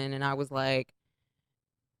person, and I was like,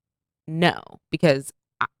 no, because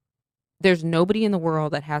there's nobody in the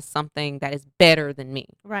world that has something that is better than me.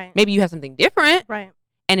 Right. Maybe you have something different, Right.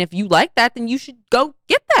 and if you like that, then you should go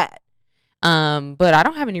get that. But I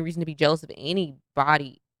don't have any reason to be jealous of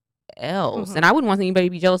anybody else, and I wouldn't want anybody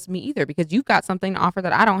to be jealous of me either, because you've got something to offer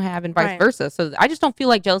that I don't have, and vice Right. versa. So I just don't feel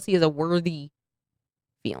like jealousy is a worthy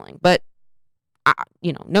feeling. But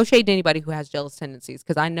no shade to anybody who has jealous tendencies,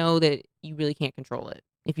 because I know that you really can't control it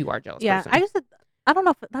if you are a jealous Yeah. person. I don't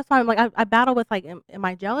know if that's why I'm like I battle with like am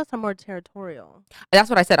I jealous or more territorial?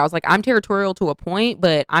 That's what I said. I was like, I'm territorial to a point,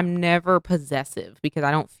 but I'm never possessive, because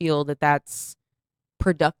I don't feel that that's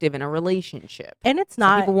productive in a relationship. And it's Some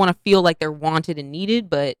not. people want to feel like they're wanted and needed,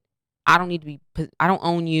 but I don't need to be. I don't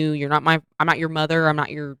own you. You're not I'm not your mother. I'm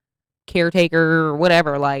not your caretaker or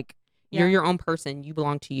whatever. Like, you're Yeah. your own person. You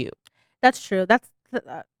belong to you. That's true.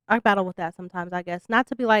 I battle with that sometimes. I guess not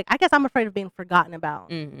to be like. I guess I'm afraid of being forgotten about.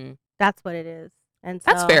 Mm-hmm. That's what it is. And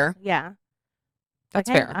That's so, fair. Yeah. That's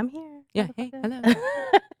Like, hey, fair. I'm here. Yeah. Hey, motherfucker.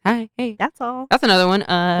 hello. Hi. Hey. That's all. That's another one.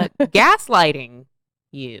 Gaslighting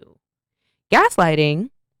you. Gaslighting,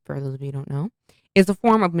 for those of you who don't know, is a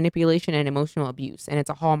form of manipulation and emotional abuse, and it's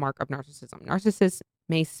a hallmark of narcissism. Narcissists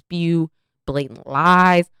may spew blatant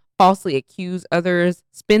lies, falsely accuse others,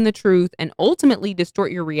 spin the truth, and ultimately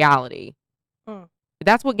distort your reality.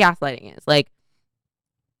 That's what gaslighting is. Like,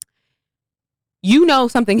 you know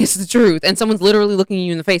something is the truth, and someone's literally looking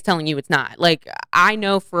you in the face telling you it's not. Like, I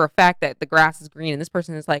know for a fact that the grass is green, and this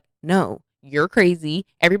person is like, no, you're crazy.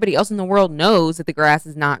 Everybody else in the world knows that the grass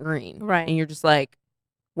is not green. Right. And you're just like,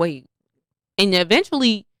 wait. And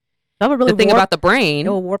eventually, That would really the thing about the brain, it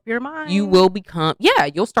will warp your mind. you will become,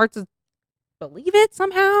 you'll start to believe it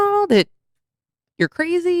somehow that you're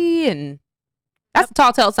crazy. And that's a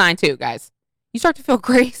tall tale sign too, guys. You start to feel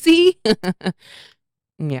crazy.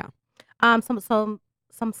 Yeah. Some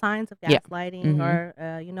signs of Yeah. gaslighting,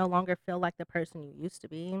 or you no longer feel like the person you used to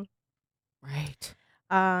be. Right.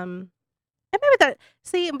 And maybe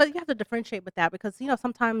but you have to differentiate with that, because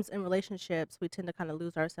sometimes in relationships we tend to kind of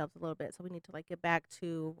lose ourselves a little bit, so we need to like get back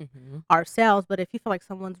to ourselves. But if you feel like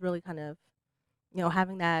someone's really kind of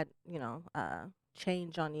having that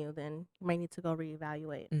change on you, then you may need to go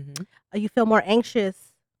reevaluate. You feel more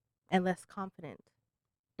anxious and less confident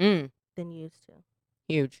than you used to.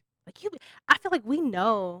 Huge. Like I feel like we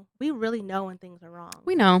really know when things are wrong.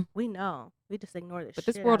 We know. We just ignore this. But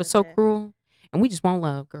this world is so cruel, and we just want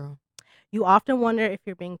love, girl. You often wonder if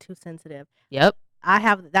you're being too sensitive. Yep.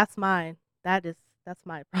 That's mine. That's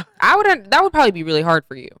my problem. That would probably be really hard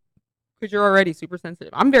for you, because you're already super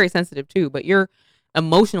sensitive. I'm very sensitive too, but you're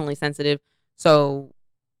emotionally sensitive, so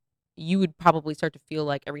you would probably start to feel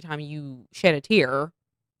like every time you shed a tear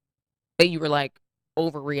that you were like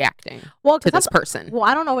overreacting to this person. Well,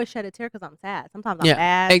 I don't always shed a tear because I'm sad. Sometimes I'm Yeah,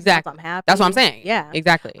 mad. exactly. Sometimes I'm happy. That's what I'm saying. Yeah,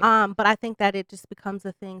 exactly. But I think that it just becomes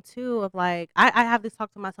a thing too of like I have this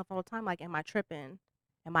talk to myself all the time. Like, am I tripping?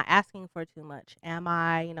 Am I asking for too much? Am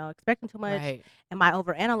I expecting too much? Right. Am I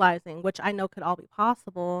overanalyzing? Which I know could all be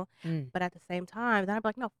possible, but at the same time, then I'm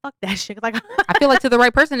like, no, fuck that shit. Like, I feel like to the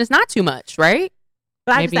right person, it's not too much, right?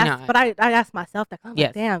 But Maybe not. But I ask myself that. I'm Yes,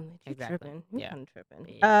 like, damn, you exactly. tripping. You kind of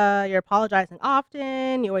tripping. Yeah. You're apologizing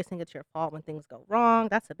often. You always think it's your fault when things go wrong.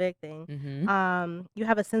 That's a big thing. You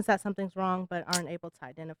have a sense that something's wrong, but aren't able to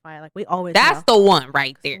identify it. Like, we always That's know. the one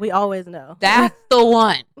right there. We always know. That's the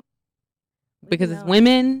one. Because know. as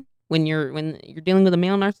women, when you're dealing with a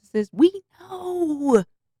male narcissist, we know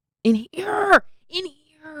in here.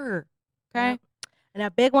 Okay. Yep. And a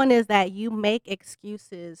big one is that you make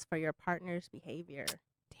excuses for your partner's behavior.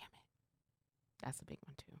 Damn it. That's a big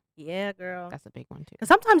one too. Yeah, girl. That's a big one too. Because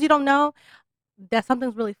sometimes you don't know that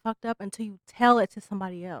something's really fucked up until you tell it to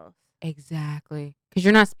somebody else. Exactly. Because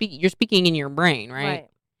you're not speaking. You're speaking in your brain, right? Right.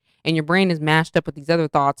 And your brain is mashed up with these other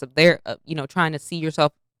thoughts of their, trying to see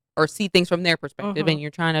yourself or see things from their perspective, and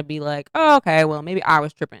you're trying to be like, oh, okay, well, maybe I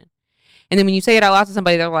was tripping. And then when you say it out loud to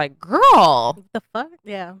somebody, they're like, girl. What the fuck?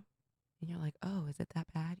 Yeah. And you're like, oh, is it that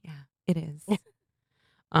bad? Yeah, it is.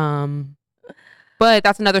 But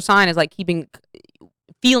that's another sign, is like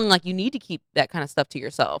feeling like you need to keep that kind of stuff to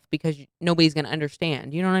yourself because nobody's going to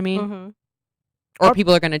understand. You know what I mean? Or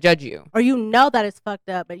people are going to judge you. Or you know that it's fucked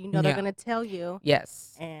up, but they're Yeah. going to tell you.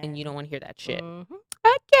 Yes. And you don't want to hear that shit. Mhm.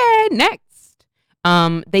 Okay, next.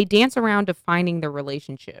 They dance around defining their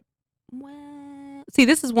relationship. Well, see,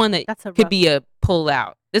 this is one that That's a could rough- be a pull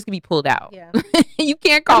out. This could be pulled out. Yeah. You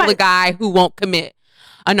can't call might- the guy who won't commit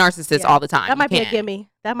a narcissist Yeah. all the time. That might be a can't. gimme.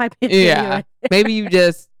 That might be a gimme. Yeah. Right? Maybe you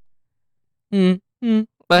just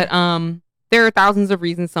but there are thousands of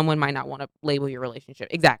reasons someone might not want to label your relationship.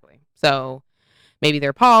 Exactly. So maybe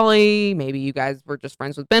they're poly, maybe you guys were just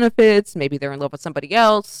friends with benefits, maybe they're in love with somebody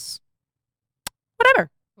else.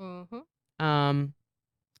 Whatever.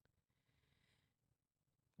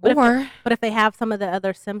 But if they have some of the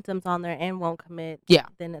other symptoms on there and won't commit, Yeah.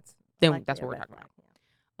 then it's Then likely that's a what we're red talking flag.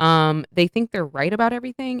 about. They think they're right about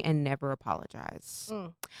everything and never apologize.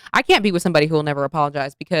 Mm. I can't be with somebody who will never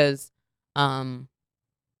apologize because I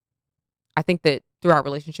think that throughout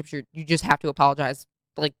relationships you just have to apologize.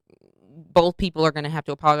 Like, both people are going to have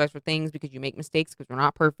to apologize for things because you make mistakes, because we're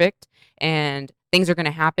not perfect, and things are going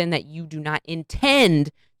to happen that you do not intend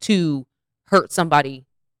to hurt somebody.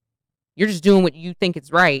 You're just doing what you think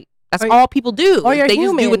is right. That's all people do. or you're they just do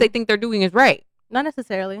human. what they think they're doing is right. Not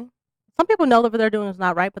necessarily. Some people know that what they're doing is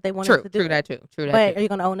not right, but they want us to do True it. that too. True that But too. are you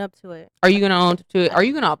going to own up to it? Are you going to own to it? Are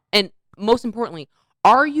you going to, and most importantly,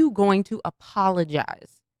 are you going to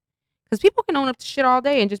apologize? Because people can own up to shit all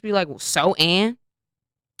day and just be like, well, so, and?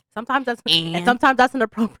 Sometimes that's And? sometimes that's an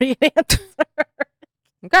appropriate answer.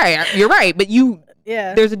 Okay, you're right. But you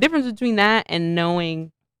Yeah. there's a difference between that and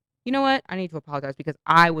knowing, you know what, I need to apologize because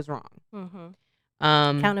I was wrong. Mm-hmm.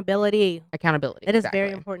 Accountability. It is very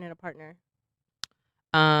exactly. important in a partner.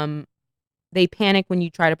 They panic when you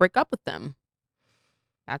try to break up with them.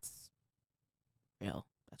 That's real.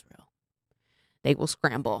 They will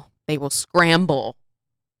scramble.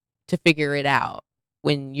 To figure it out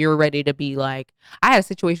when you're ready to be like, I had a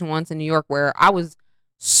situation once in New York where I was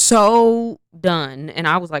so done and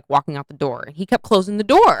I was like walking out the door and he kept closing the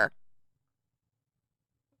door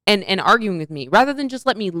and arguing with me rather than just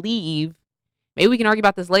let me leave. Maybe we can argue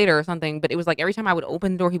about this later or something, but it was like every time I would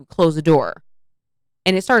open the door, he would close the door.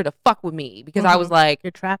 And it started to fuck with me because I was like,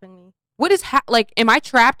 you're trapping me. What is like, am I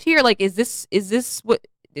trapped here? Like, is this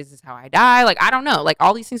how I die? Like, I don't know. Like,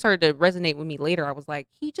 all these things started to resonate with me later. I was like,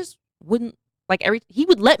 he just wouldn't, like, he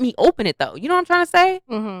would let me open it though. You know what I'm trying to say?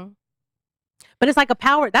 Mm-hmm. But it's like that's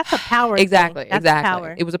a power exactly. thing. That's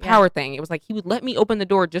Power. It was a power thing. It was like he would let me open the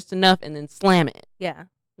door just enough and then slam it. Yeah.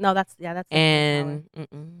 No, that's and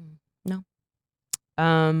no.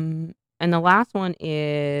 And the last one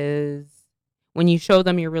is when you show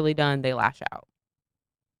them you're really done, they lash out.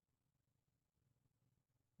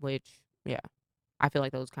 Which, yeah, I feel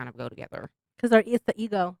like those kind of go together. Because it's the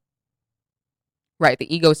ego. Right.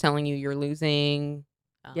 The ego's telling you you're losing.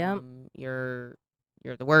 Yep. You're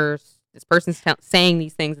the worst. This person's saying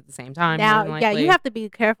these things at the same time. Now, yeah, you have to be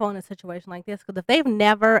careful in a situation like this because if they've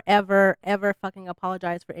never, ever, ever fucking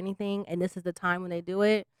apologized for anything and this is the time when they do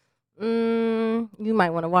it, you might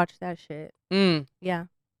want to watch that shit. Yeah.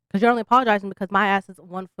 Because you're only apologizing because my ass is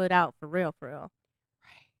 1 foot out for real. Right.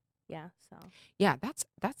 Yeah. So. Yeah, that's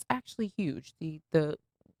actually huge. The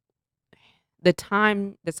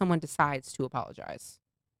time that someone decides to apologize.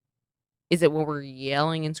 Is it when we're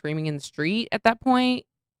yelling and screaming in the street at that point?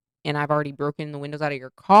 And I've already broken the windows out of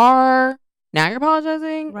your car. Now you're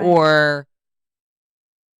apologizing? Right. Or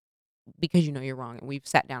because you know you're wrong and we've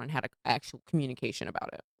sat down and had an actual communication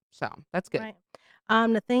about it. So that's good. Right.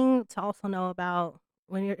 The thing to also know about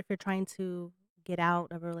if you're trying to get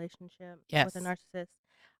out of a relationship with a narcissist,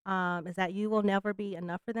 is that you will never be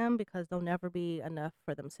enough for them because they'll never be enough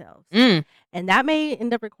for themselves. And that may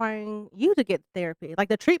end up requiring you to get therapy. Like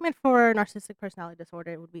the treatment for narcissistic personality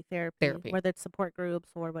disorder would be therapy, whether it's support groups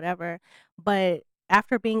or whatever. But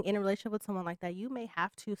after being in a relationship with someone like that, you may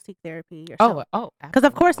have to seek therapy yourself. Because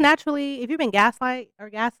of course, naturally, if you've been gaslit, you're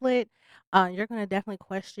going to definitely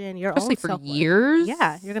question your Especially own for self-worth. years.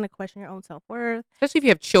 Yeah, you're going to question your own self-worth. Especially if you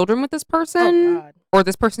have children with this person. Oh, God. Or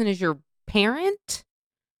this person is your parent.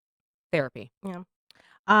 Therapy. Yeah.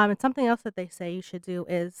 And something else that they say you should do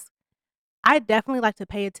is I definitely like to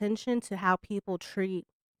pay attention to how people treat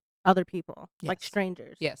other people, like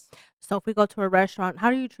strangers. Yes. So if we go to a restaurant, how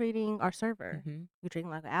are you treating our server? Mhm. You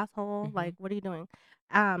treating like an asshole? Mhm. Like, what are you doing?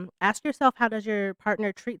 Ask yourself, how does your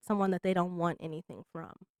partner treat someone that they don't want anything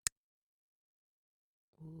from?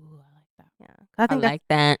 Ooh, I like that. Yeah. I like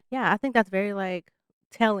that. Yeah, I think that's very like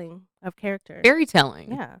telling of character. Very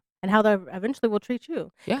telling. Yeah. And how they eventually will treat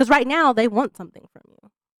you. Yeah. Because right now they want something from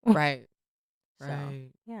you. Right. So,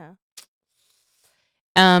 Right. yeah.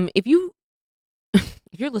 If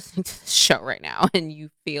you're listening to this show right now and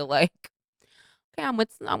you feel like, okay, I'm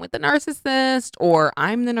with the narcissist or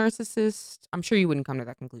I'm the narcissist, I'm sure you wouldn't come to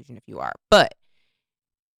that conclusion if you are. But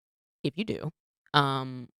if you do,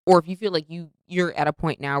 or if you feel like you're at a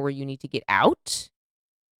point now where you need to get out,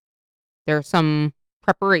 there's some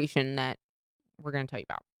preparation that we're going to tell you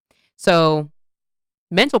about. So,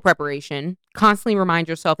 mental preparation, constantly remind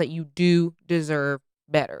yourself that you do deserve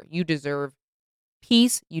better. You deserve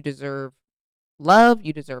peace, you deserve love,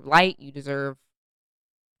 you deserve light, you deserve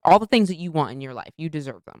all the things that you want in your life. You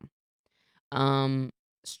deserve them.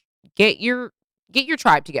 Get your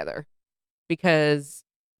tribe together because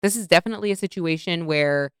this is definitely a situation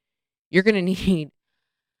where you're going to need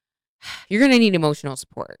emotional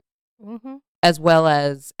support. Mm-hmm. As well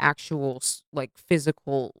as actual like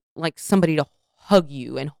physical, like somebody to hug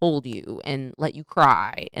you and hold you and let you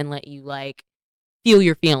cry and let you like feel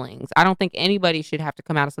your feelings. I don't think anybody should have to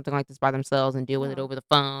come out of something like this by themselves and deal with it over the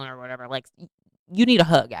phone or whatever. Like you need a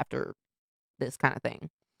hug after this kind of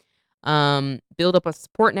thing. Build up a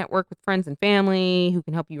support network with friends and family who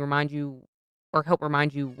can help remind you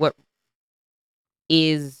what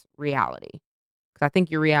is reality. Because I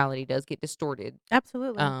think your reality does get distorted.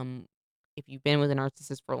 Absolutely. If you've been with a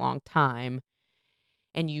narcissist for a long time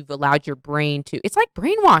and you've allowed your brain to, it's like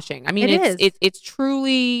brainwashing. I mean, it's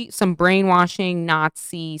truly some brainwashing,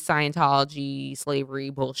 Nazi, Scientology,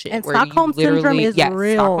 slavery bullshit. And Stockholm syndrome is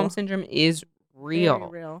real. Stockholm syndrome is real.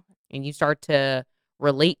 Very real. And you start to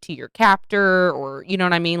relate to your captor or, you know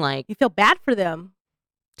what I mean? Like you feel bad for them.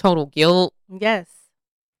 Total guilt. Yes.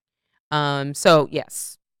 So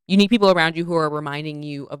yes, you need people around you who are reminding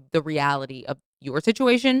you of the reality of your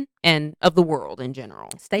situation and of the world in general.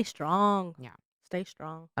 Stay strong. Yeah. Stay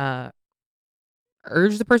strong.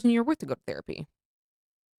 Urge the person you're with to go to therapy.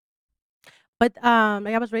 But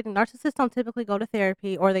like I was reading, narcissists don't typically go to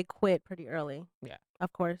therapy or they quit pretty early. Yeah.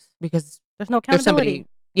 Of course. Because there's no there's accountability.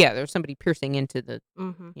 there's somebody piercing into the,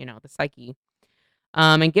 Mm-hmm. the psyche.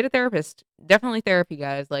 And get a therapist. Definitely therapy,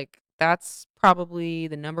 guys. Like, that's probably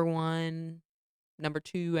the number 1, number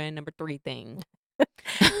 2, and number 3 thing.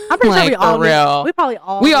 I'm pretty sure we all real. we probably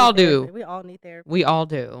all We need all therapy. do. We all need therapy. We all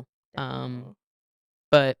do. Definitely.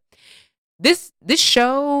 But this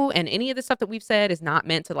show and any of the stuff that we've said is not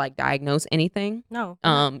meant to like diagnose anything. No.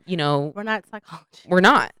 We're not psychologists. We're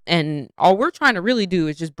not. And all we're trying to really do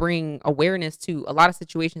is just bring awareness to a lot of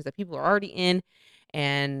situations that people are already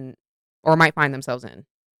in or might find themselves in.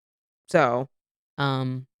 So,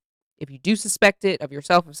 if you do suspect it of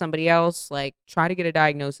yourself, of somebody else, like, try to get a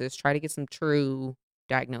diagnosis, try to get some true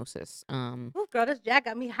diagnosis. Oh, girl, this Jack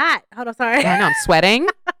got me hot. Hold on, sorry. I know I'm sweating.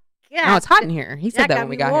 Yeah. No, it's hot in here. He said Jack that got when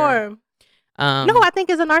we me got warm. here. No, I think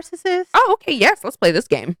is a narcissist. Oh, okay. Yes. Let's play this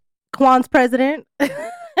game. Kwan's president.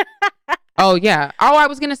 Oh, yeah. Oh, I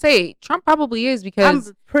was going to say Trump probably is because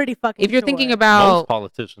I'm pretty fucking if you're sure. thinking about Most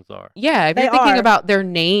politicians are. Yeah, if They you're thinking are. about their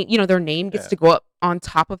name, their name gets Yeah. to go up on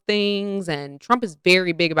top of things, and Trump is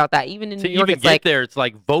very big about that. Even in To New York, even it's get like there, it's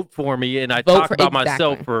like vote for me, and I Vote talk for- about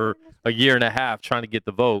myself exactly. for a year and a half trying to get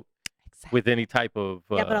the vote with any type of.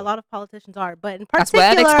 Yeah, but a lot of politicians are. But in that's particular,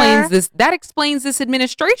 what that explains this. That explains this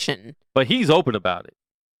administration. But he's open about it.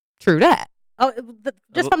 True that. Oh,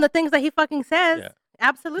 just from the things that he fucking says. Yeah.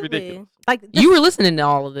 Absolutely. Ridiculous. Like You were listening to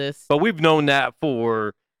all of this. But we've known that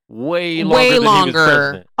for way longer Way than he was longer.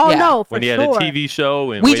 president. Oh Yeah. no, for When he had sure. a TV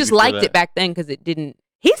show, and We way just before liked that. it back then because it didn't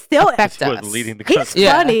He's still affect He us. was leading the he's country.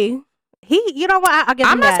 Yeah. funny. You know what? I'll give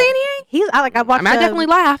I'm him not that. saying he ain't. I watched. I definitely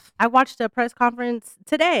laugh. I watched a press conference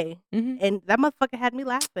today, Mhm. and that motherfucker had me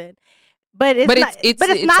laughing. But it's But not, it's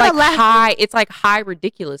not like a laugh. high. It's like high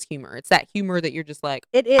ridiculous humor. It's that humor that you're just like,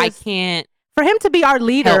 It is I can't for him to be our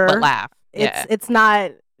leader. help but laugh. Yeah. It's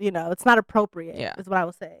not it's not appropriate. Yeah. Is what I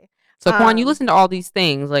would say. So Quan, you Um, listen to all these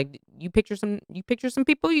things. Like you picture some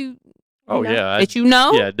people you Oh know, yeah, that you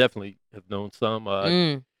know. yeah, definitely have known some.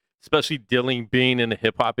 Mm. Especially being in the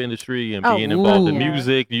hip hop industry and Oh, being involved in ooh.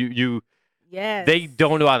 music. You Yes. they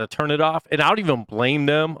don't know how to turn it off, and I don't even blame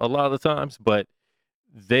them a lot of the times. But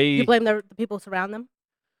You blame the people surround them.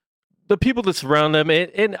 the people that surround them,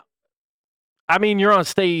 and I mean, you're on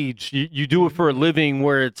stage, you do it for a living,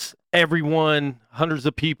 where it's everyone, hundreds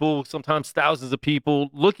of people, sometimes thousands of people.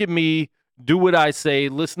 Look at me, do what I say,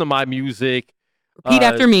 listen to my music, Repeat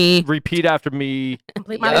after me. repeat after me,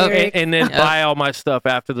 Complete my Yup. lyrics. and then Yep. buy all my stuff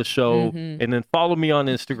after the show, Mhm. and then follow me on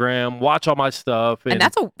Instagram, watch all my stuff, And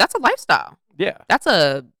that's a lifestyle. yeah,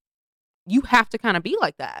 You have to kind of be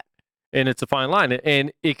like that. and it's a fine line,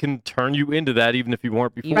 and it can turn you into that even if you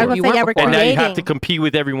weren't before. Even I if was you gonna say, yeah, weren't we're before. And now you have to creating. compete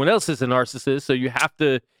with everyone else as a narcissist, so you have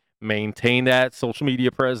to maintain that social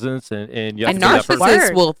media presence, and you have And to be that person. narcissists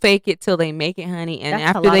Word. will fake it till they make it, honey. And That's a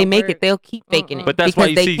after lot they of make work. it, they'll keep faking it. But that's why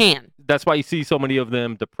because you they see can. that's why you see so many of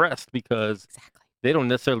them depressed, because Exactly. they don't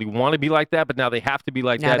necessarily want to be like that, but now they have to be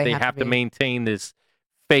like Now that. they They have to have to be. maintain this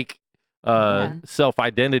fake Yeah.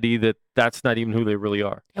 self-identity that's not even who they really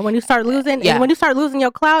are. And when you start losing, Yeah. and when you start losing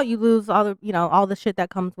your clout, you lose all the all the shit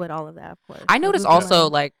that comes with all of that. Of course. I You noticed lose your also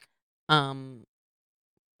money. like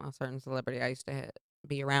a certain celebrity I used to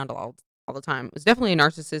be around all the time. It was definitely a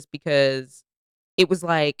narcissist because it was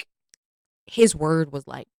like his word was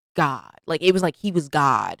like God. Like it was like he was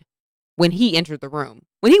God when he entered the room.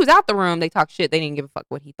 When he was out the room, they talked shit. They didn't give a fuck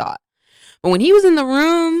what he thought. But when he was in the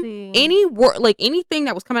room, See. any word, like anything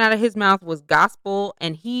that was coming out of his mouth was gospel,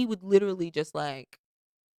 and he would literally just like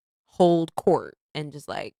hold court and just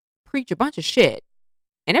like preach a bunch of shit.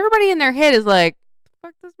 And everybody in their head is like,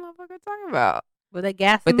 "What the fuck this motherfucker talking about?" But they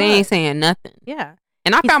gas But him they up. ain't saying nothing. Yeah.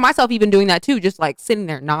 And I He's- found myself even doing that too, just like sitting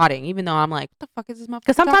there nodding, even though I'm like, "What the fuck is this motherfucker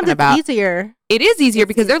Because sometimes talking it's about?" easier. It is easier It's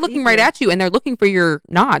because they're looking right easier. at you and they're looking for your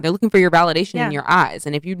nod. They're looking for your validation Yeah. in your eyes.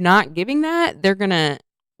 And if you're not giving that, they're gonna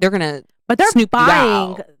But they're snoop you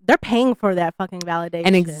buying. out. They're paying for that fucking validation.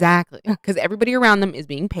 and exactly because everybody around them is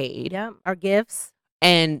being paid Yeah. Or gifts.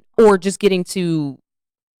 and or just getting to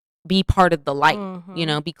be part of the light. Mhm. You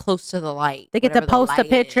know, be close to the light. They get to whatever the post a light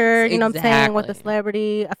picture, is. you know what I'm saying, with the Exactly.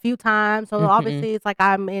 celebrity a few times. So Mhm. obviously it's like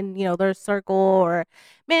I'm in, their circle, or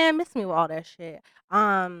man, miss me with all that shit.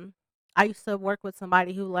 I used to work with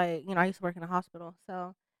somebody who I used to work in a hospital.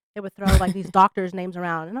 So they would throw like these doctors' names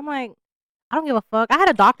around. And I'm like, I don't give a fuck. I had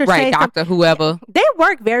a doctor say Right, doctor, whoever. they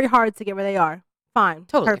work very hard to get where they are. fine,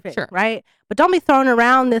 Totally, perfect, sure. right? But don't be throwing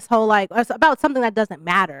around this whole like it's about something that doesn't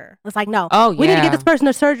matter. It's like, no, Oh, we need to get yeah. this person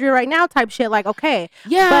to surgery right now type shit. Like, okay.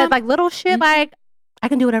 Yeah. But like little shit, Mhm. like I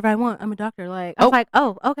can do whatever I want. I'm a doctor. Like I was like,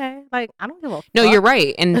 oh, okay. Like I don't give a No, fuck. you're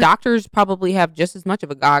right. And doctors probably have just as much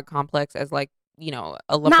of a God complex as like, you know,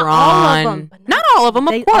 a LeBron. Not all of them. But Not all of them,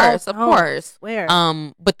 they of course, all of don't, I course. swear.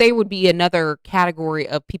 But they would be another category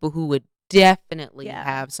of people who would definitely Yeah.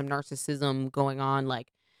 have some narcissism going on, like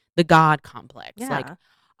the God complex. Like, Yeah.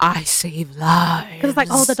 I save lives. Because it's like,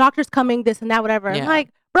 oh, the doctor's coming, this and that, whatever. I'm Yeah. like,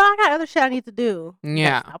 bro, I got other shit I need to do. You gotta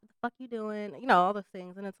Yeah. stop what the fuck you doing? You know, all those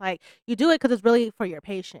things. And it's like, you do it because it's really for your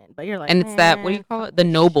patient. But you're like, And it's that, what do you "Man, call fuck it? The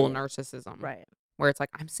this noble shit." narcissism. Right. Where it's like,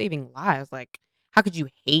 I'm saving lives. Like, how could you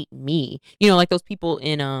hate me? You know, like those people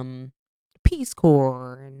in Peace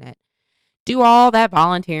Corps and that do all that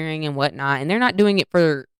volunteering and whatnot, and they're not doing it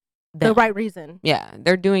for The them. right reason. Yeah,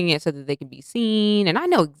 they're doing it so that they can be seen. And I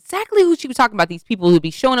know exactly who she was talking about. These people who'd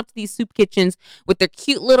be showing up to these soup kitchens with their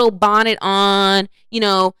cute little bonnet on, you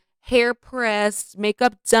know, hair pressed,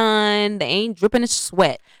 makeup done. They ain't dripping a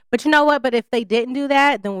sweat. But you know what? But if they didn't do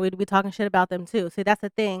that, then we'd be talking shit about them too. See, that's the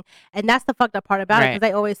thing. And that's the fucked up part about it. Right. Because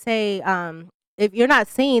they always say, if you're not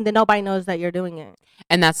seen, then nobody knows that you're doing it.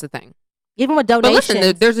 And that's the thing. Even with But donations.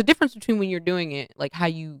 listen, there's a difference between when you're doing it, like how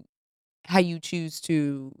you choose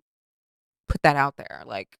to put that out there,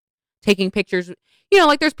 like taking pictures. You know,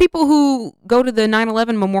 like there's people who go to the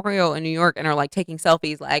 9/11 memorial in New York and are like taking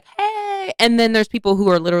selfies, like, hey, and then there's people who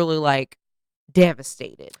are literally like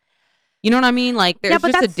devastated. You know what I mean? Like there's but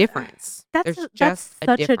just a that's- difference. That's There's that's just such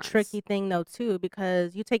a difference. tricky thing though too,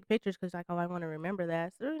 because you take pictures because like, oh, I want to remember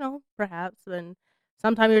that. So, you know, perhaps, and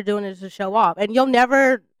sometimes you're doing it to show off, and you'll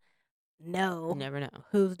never know You never know.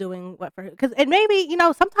 who's doing what for. Because and maybe you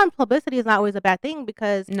know sometimes publicity is not always a bad thing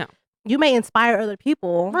because No, you may inspire other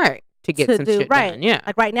people right, to get to some do shit right. done. Yeah,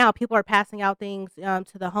 Like right now, people are passing out things to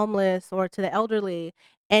the homeless or to the elderly,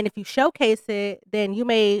 and if you showcase it, then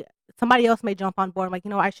somebody else may jump on board. Like, you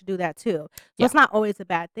know, I should do that too. So Yeah. it's not always a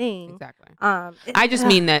bad thing. exactly. I I just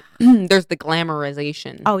mean that there's the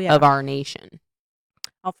glamorization Oh, yeah. of our nation,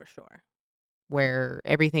 oh, for sure. where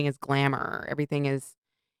everything is glamour, everything is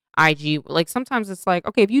IG. Like sometimes it's like,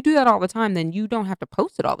 okay, if you do that all the time, then you don't have to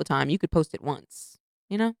post it all the time. You could post it once,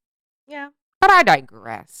 you know? Yeah, But I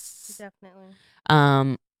digress. definitely. How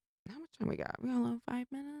much time we got? We got a little 5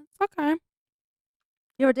 minutes. Okay.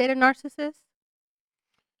 You ever dated a narcissist?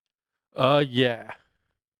 Yeah,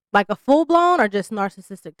 Like a full blown or just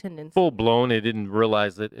narcissistic tendencies? full blown. They didn't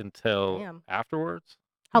realize it until Damn. afterwards.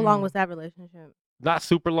 How long Mm. was that relationship? Not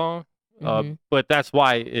super long, Mhm. but that's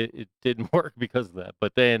why it didn't work because of that.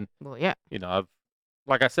 But then, Well, yeah. you know,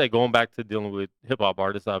 like I said, going back to dealing with hip hop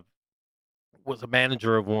artists, I was a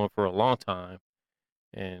manager of one for a long time,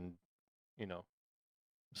 and you know,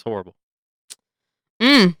 it's horrible.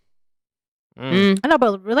 Mm. Mm. Mm. I know,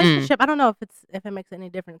 but relationship, I don't know if it makes it any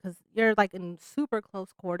different because you're like in super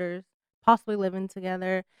close quarters, possibly living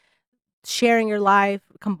together, sharing your life,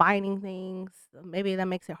 combining things. Maybe that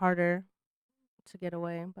makes it harder to get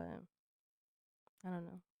away, but I don't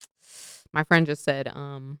know. My friend just said,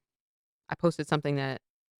 I posted something that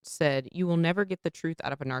said, you will never get the truth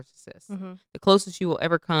out of a narcissist. Mm-hmm. The closest you will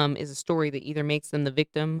ever come is a story that either makes them the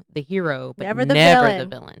victim, the hero, but Never never the the villain.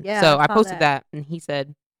 villain. Yeah, so I I saw posted that. that, and he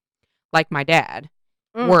said, like my dad,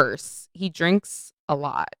 Mm. worse. He drinks a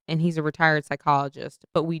lot, and he's a retired psychologist.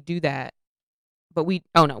 But we do that. But we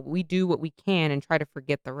do what we can and try to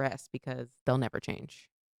forget the rest because they'll never change.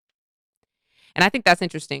 And I think that's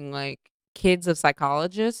interesting. Like kids of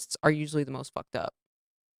psychologists are usually the most fucked up.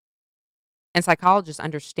 And psychologists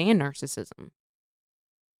understand narcissism.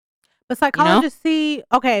 But psychologists see,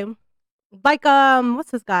 okay, like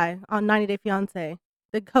what's this guy on 90 Day Fiance,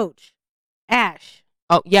 the coach, Ash.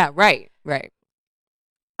 Oh, yeah, right.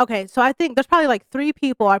 Okay, so I think there's probably like 3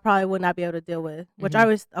 people I probably would not be able to deal with, which I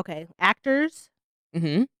was actors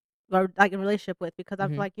Mm-hmm. or like in relationship with because I Mhm.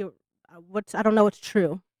 feel like you're I don't know what's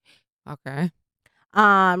true. Okay.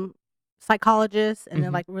 Psychologists and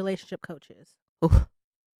then Mhm. like relationship coaches Oof.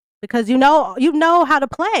 because you know how to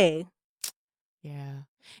play. Yeah.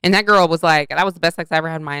 And that girl was like, that was the best sex I ever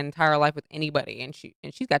had in my entire life with anybody. And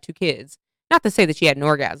she's got 2 kids. Not to say that she had an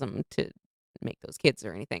orgasm to make those kids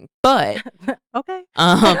or anything, but Okay.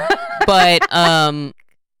 but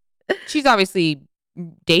she's obviously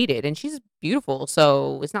dated and she's beautiful,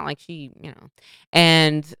 so it's not like she,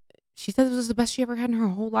 and she said it was the best she ever had in her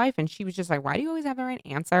whole life, and she was just like, why do you always have the right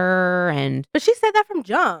answer? And But she said that from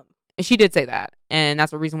jump. she did say that, and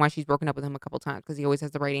that's the reason why she's broken up with him a couple times, because he always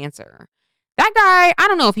has the right answer. That guy, I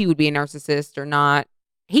don't know if he would be a narcissist or not.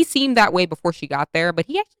 He seemed that way before she got there, but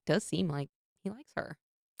he actually does seem like he likes her.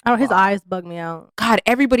 Oh, his eyes bug me out. God,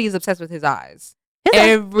 everybody is obsessed with his eyes. And I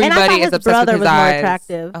Everybody thought is his obsessed brother with his was more eyes.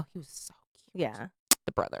 attractive. Oh, he was so cute. Yeah.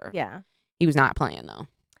 The brother. Yeah. He was not playing though.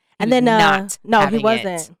 He And was then not no, he having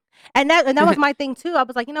wasn't. it. And that was my thing too. I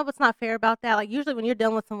was like, you know what's not fair about that? Like usually when you're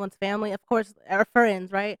dealing with someone's family, of course, or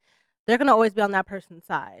friends, right? They're gonna always be on that person's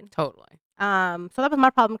side. Totally. So that was my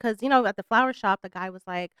problem because at the flower shop, the guy was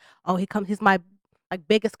like, "Oh, he's my like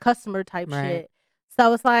biggest customer type Right. shit." So I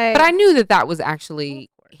was like, But I knew that was actually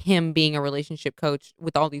him being a relationship coach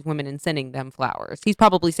with all these women and sending them flowers. He's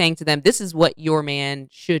probably saying to them, "This is what your man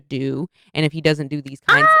should do, and if he doesn't do these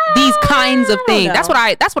kinds of don't things," that's know.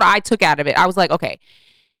 what I took out of it. I was like, okay,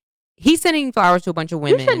 he's sending flowers to a bunch of you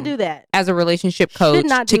women shouldn't do that. as a relationship Should coach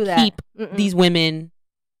not to do that. keep Mm-mm. these women.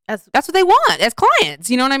 That's That's what they want as clients.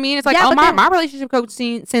 You know what I mean? It's like, Yeah, oh, but then- my relationship coach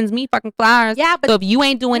sends me fucking flowers. yeah, but So if you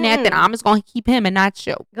ain't doing that, then Mm-mm. I'm just gonna keep him and not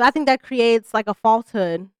show. I think that creates like a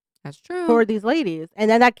falsehood That's true. for these ladies, and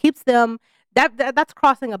then that keeps them. That's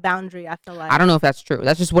crossing a boundary. I feel like. I don't know if that's true.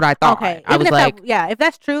 That's just what I thought. Okay, I was if like, if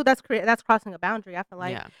that's true, that's crossing a boundary. I feel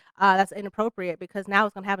like yeah. that's inappropriate because now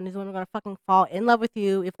it's gonna happen. These women are gonna fucking fall in love with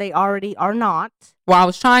you if they already are not. Well, I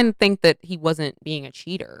was trying to think that he wasn't being a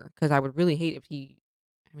cheater because I would really hate if he.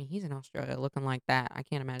 I mean, he's in Australia looking like that. I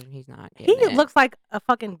can't imagine he's not. He getting it. looks like a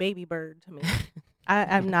fucking baby bird to me.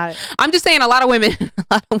 I'm not. I'm just saying, a lot of women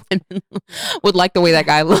would like the way that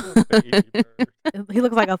guy looks. He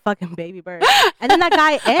looks like a fucking baby bird. And then that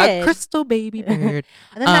guy Ed. A crystal baby bird.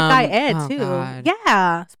 And then that guy Oh, Ed too. God.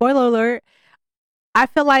 Yeah. Spoiler alert. I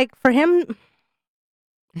feel like for him,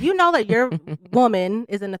 you know that your woman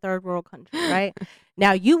is in a third world country, right?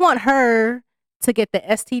 Now you want her to get the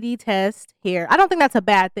STD test here. I don't think that's a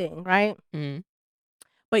bad thing, right? Mm.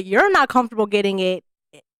 But you're not comfortable getting it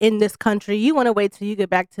in this country. You want to wait till you get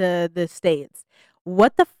back to the States.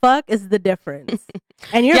 What the fuck is the difference?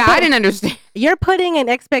 And you're Yeah, I didn't understand. You're putting an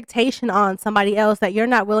expectation on somebody else that you're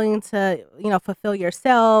not willing to, fulfill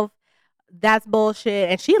yourself. That's bullshit.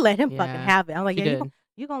 And she let him fucking Yeah, have it. I'm like, she yeah, did.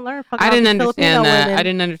 you gonna learn fucking. I off didn't these Filipino understand that. women. I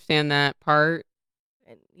didn't understand that part.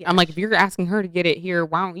 And, yeah. I'm like, if you're asking her to get it here,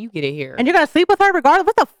 why don't you get it here? And you're gonna sleep with her regardless.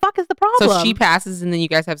 What the fuck is the problem? So she passes, and then you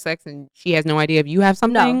guys have sex, and she has no idea if you have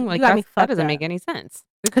something. you Like got me that fucked doesn't up. make any sense.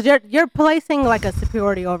 because you're placing like a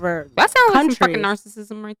superiority over. That sounds like some fucking countries.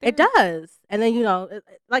 narcissism right there. It does, and then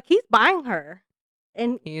like he's buying her,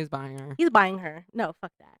 and He is buying her. he's buying her. No,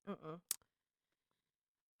 fuck that. Mm-mm.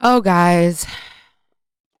 Oh, guys,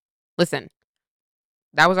 listen,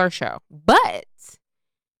 that was our show. But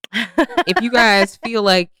if you guys feel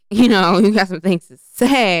like you got some things to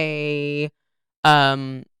say,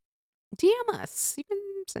 DM us. You can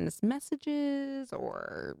send us messages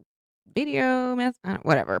or video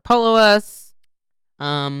whatever. Follow us.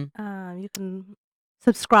 You can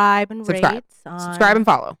subscribe and rate on Subscribe and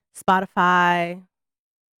follow. Spotify,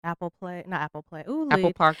 Apple Play, not Apple Play. Ooh, Apple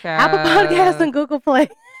lead. Podcast. Apple Podcasts and Google Play.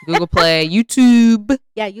 Google Play, YouTube,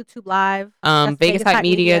 Yeah, YouTube Live. That's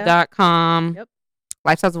VegasHypeMedia.com. Yep.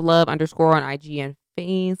 Lifestyles of Love _ on IG and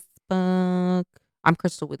Facebook. I'm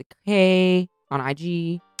Crystal with a K on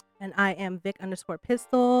IG. And I am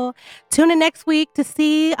Vic_Pistol. Tune in next week to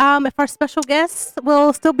see if our special guests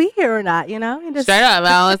will still be here or not. You just, Straight up,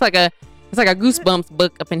 Val. It's like a Goosebumps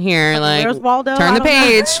book up in here. Like, where's Waldo? turn I the don't know.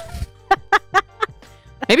 page.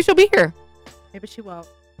 Maybe she'll be here. Maybe she won't.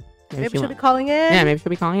 Maybe Maybe she she'll be won't. calling in. Yeah, maybe she'll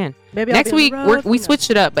be calling in. Maybe I'll Next be on the week, road, we who knows? switched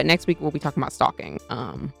it up, but next week we'll be talking about stalking.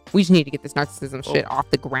 We just need to get this narcissism shit off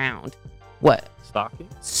the ground. What?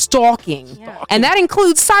 Stalking. Yeah. And that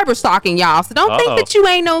includes cyber stalking, y'all. So don't think that you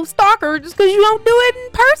ain't no stalker just because you don't do it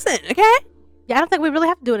in person, okay? Yeah, I don't think we really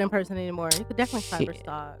have to do it in person anymore. You could definitely cyber Shit.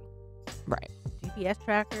 stalk. Right. GPS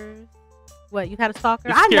trackers. What, you've had a stalker?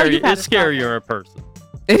 It's I know scary. you've had It's a stalker. scarier in person.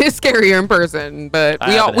 It is scarier in person, but I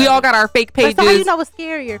we all haven't had it. got our fake pages. But so how you know what's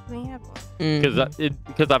scarier if we ain't have one?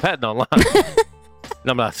 Because I've had it online. And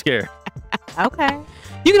I'm not scared. Okay.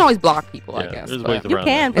 You can always block people, I Yeah, guess. there's but ways You around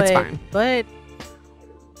can, It's but fine.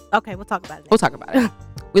 okay, we'll talk about it. We'll talk about it.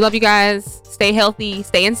 We love you guys. Stay healthy.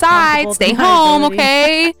 Stay inside. Comfortable Stay home, dehydrating.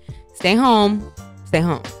 okay? Stay home. Stay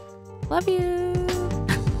home. Love you.